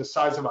something the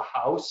size of a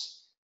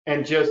house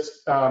and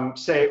just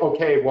say,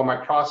 okay, well, my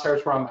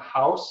crosshairs were on the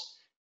house.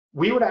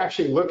 We would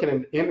actually look at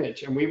an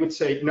image and we would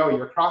say, no,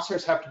 your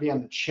crosshairs have to be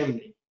on the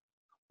chimney,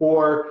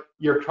 or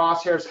your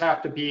crosshairs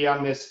have to be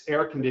on this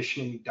air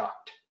conditioning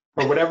duct,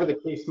 or whatever the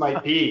case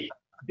might be.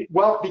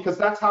 Well, because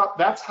that's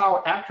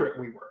how accurate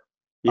we were.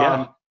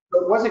 Yeah.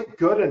 But it wasn't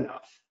good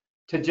enough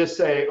to just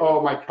say,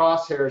 oh, my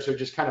crosshairs are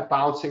just kind of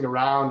bouncing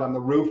around on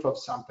the roof of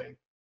something.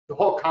 The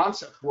whole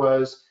concept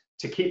was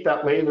to keep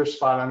that laser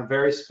spot on a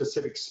very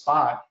specific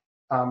spot,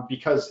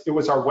 because it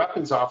was our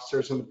weapons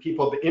officers and the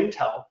people, the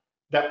intel,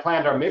 that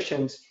planned our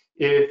missions.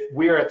 If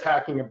we're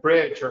attacking a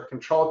bridge or a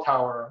control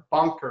tower, or a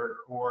bunker,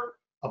 or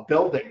a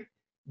building,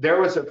 there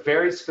was a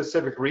very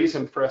specific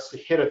reason for us to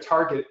hit a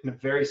target in a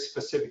very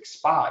specific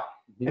spot.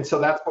 And so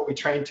that's what we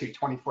trained to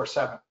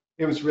 24/7.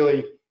 It was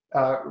really,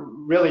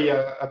 really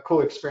a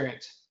cool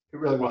experience. It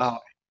really was.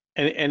 Wow.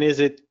 And is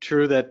it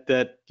true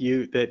that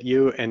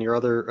you and your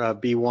other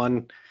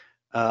B-1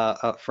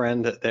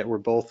 friend that were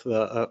both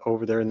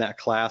over there in that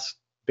class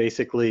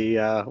basically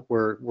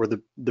were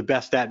the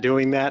best at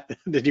doing that?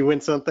 Did you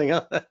win something?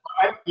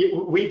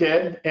 We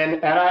did,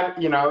 and I,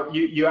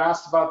 you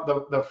asked about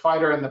the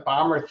fighter and the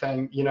bomber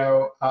thing.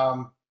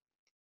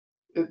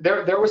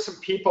 There were some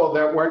people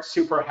that weren't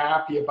super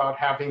happy about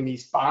having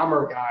these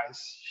bomber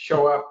guys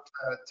show up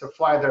to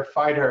fly their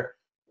fighter,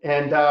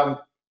 and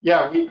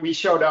yeah, we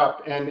showed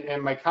up,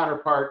 and my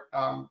counterpart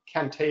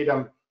Ken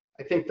Tatum,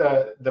 I think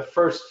the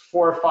first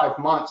 4 or 5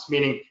 months,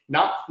 meaning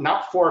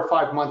not 4 or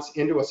 5 months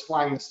into us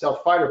flying the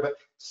stealth fighter, but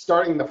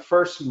starting the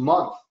first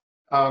month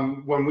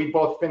when we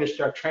both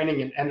finished our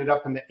training and ended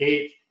up in the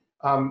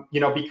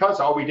 8th, because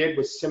all we did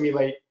was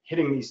simulate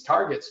hitting these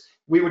targets,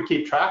 we would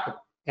keep track of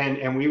them.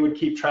 And we would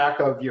keep track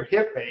of your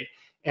hit rate,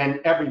 and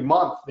every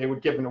month they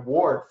would give an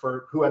award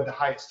for who had the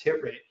highest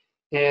hit rate.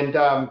 And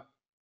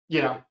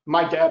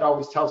my dad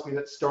always tells me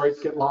that stories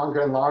get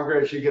longer and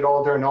longer as you get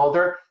older and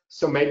older,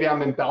 so maybe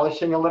I'm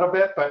embellishing a little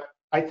bit, but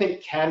I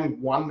think Ken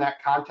won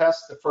that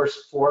contest the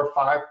first 4,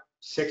 5,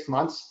 6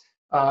 months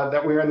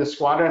that we were in the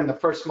squadron. And the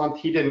first month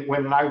he didn't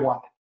win and I won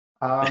it.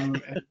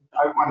 And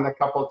I won a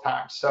couple of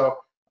times. So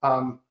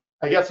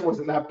I guess it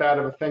wasn't that bad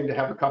of a thing to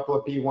have a couple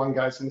of B1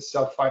 guys in the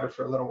stealth fighter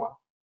for a little while.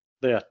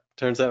 Yeah,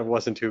 turns out it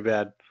wasn't too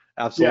bad.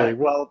 Absolutely. Yeah.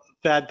 Well,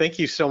 Thad, thank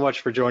you so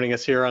much for joining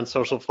us here on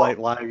SocialFlight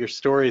Live. Your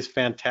story is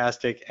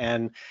fantastic,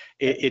 and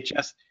it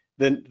just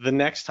the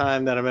next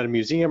time that I'm at a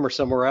museum or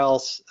somewhere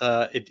else,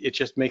 it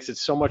just makes it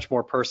so much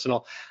more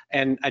personal.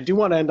 And I do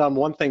want to end on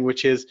one thing,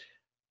 which is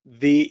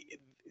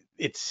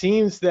it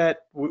seems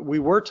that we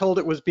were told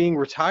it was being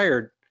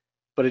retired,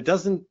 but it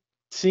doesn't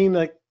seem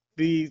like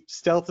the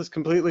stealth is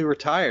completely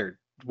retired.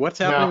 What's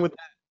happening with that?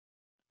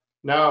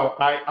 No,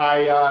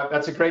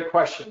 that's a great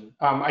question.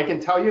 I can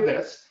tell you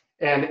this,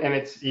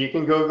 and you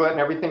can Google it and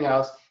everything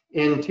else.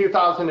 In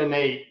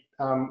 2008,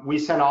 we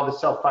sent all the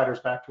stealth fighters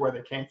back to where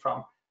they came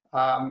from,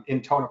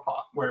 in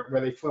Tonopah, where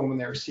they flew when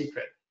they were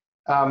secret.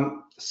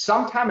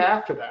 Sometime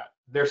after that,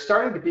 there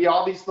started to be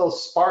all these little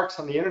sparks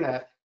on the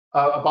internet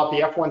about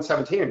the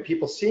F-117 and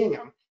people seeing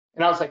them.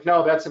 And I was like,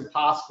 no, that's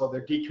impossible.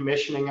 They're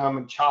decommissioning them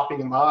and chopping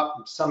them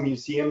up. Some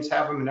museums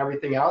have them and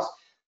everything else.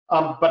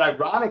 But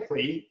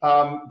ironically,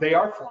 they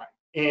are flying.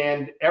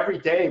 And every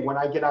day when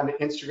I get onto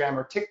Instagram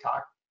or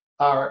TikTok,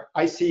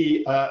 I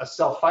see a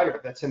stealth fighter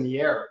that's in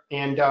the air.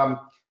 And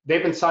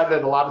they've been sighted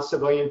at a lot of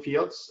civilian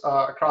fields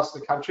across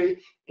the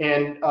country.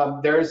 And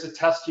there is a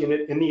test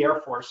unit in the Air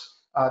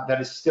Force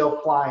that is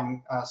still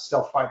flying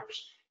stealth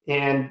fighters.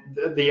 And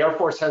the Air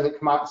Force hasn't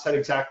come out and said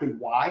exactly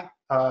why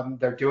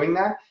they're doing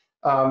that.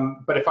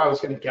 But if I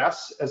was going to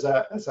guess, as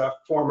a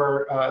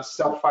former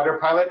stealth fighter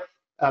pilot,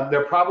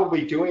 they're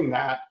probably doing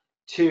that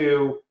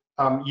to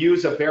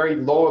use a very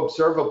low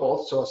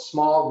observable, so a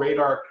small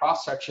radar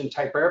cross-section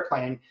type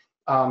airplane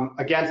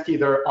against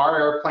either our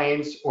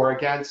airplanes or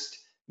against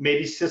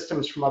maybe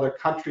systems from other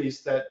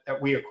countries that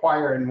we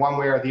acquire in one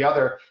way or the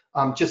other,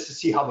 just to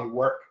see how they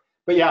work.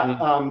 But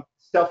yeah,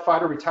 stealth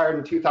fighter retired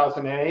in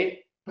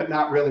 2008, but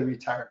not really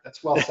retired.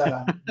 That's well said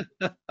on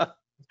it.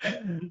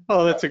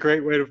 Oh, that's a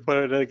great way to put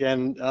it.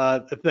 Again,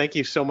 thank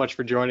you so much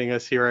for joining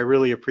us here. I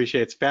really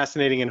appreciate it. It's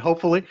fascinating, and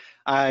hopefully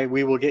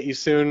we will get you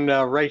soon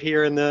right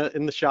here in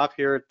the shop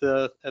here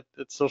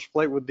at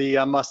SocialFlight with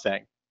the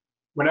Mustang.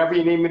 Whenever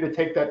you need me to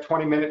take that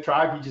 20-minute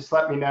drive, you just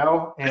let me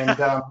know. And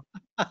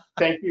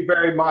thank you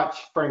very much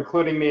for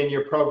including me in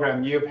your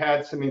program. You've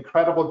had some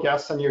incredible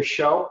guests on your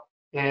show,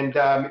 and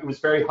it was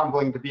very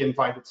humbling to be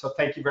invited. So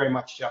thank you very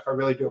much, Jeff. I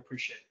really do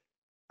appreciate it.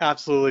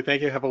 Absolutely.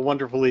 Thank you. Have a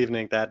wonderful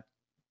evening, Thad.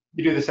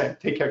 You do the same.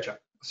 Take care, Jeff.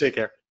 Take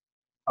care.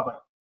 Bye-bye.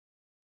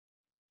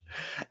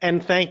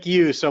 And thank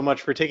you so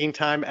much for taking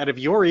time out of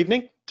your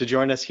evening to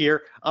join us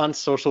here on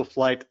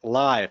SocialFlight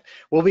Live.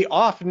 We'll be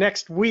off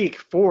next week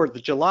for the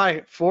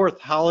July 4th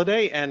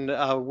holiday, and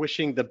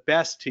wishing the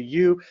best to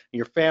you and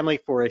your family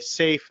for a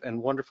safe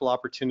and wonderful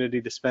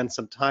opportunity to spend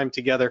some time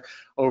together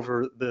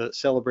over the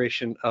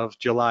celebration of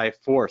July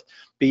 4th.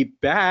 Be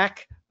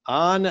back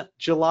on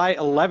July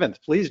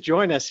 11th. Please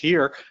join us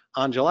here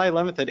on July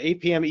 11th at 8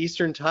 p.m.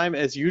 Eastern Time,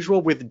 as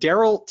usual, with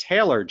Daryl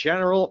Taylor,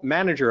 General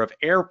Manager of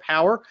Air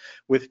Power,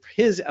 with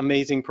his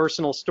amazing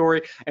personal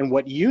story and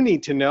what you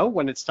need to know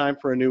when it's time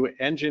for a new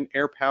engine.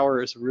 Air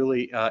Power is a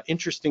really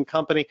interesting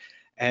company,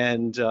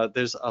 and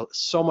there's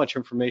so much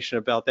information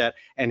about that.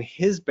 And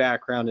his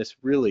background is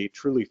really,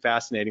 truly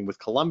fascinating with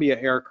Columbia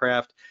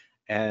Aircraft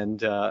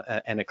and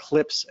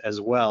Eclipse as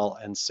well.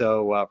 And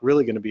so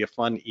really going to be a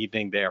fun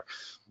evening there.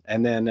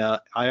 And then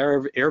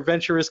our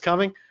AirVenture is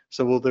coming,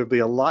 so there'll be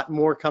a lot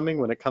more coming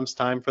when it comes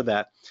time for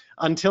that.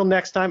 Until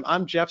next time,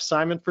 I'm Jeff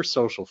Simon for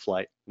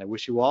SocialFlight, and I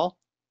wish you all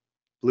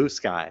blue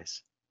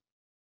skies.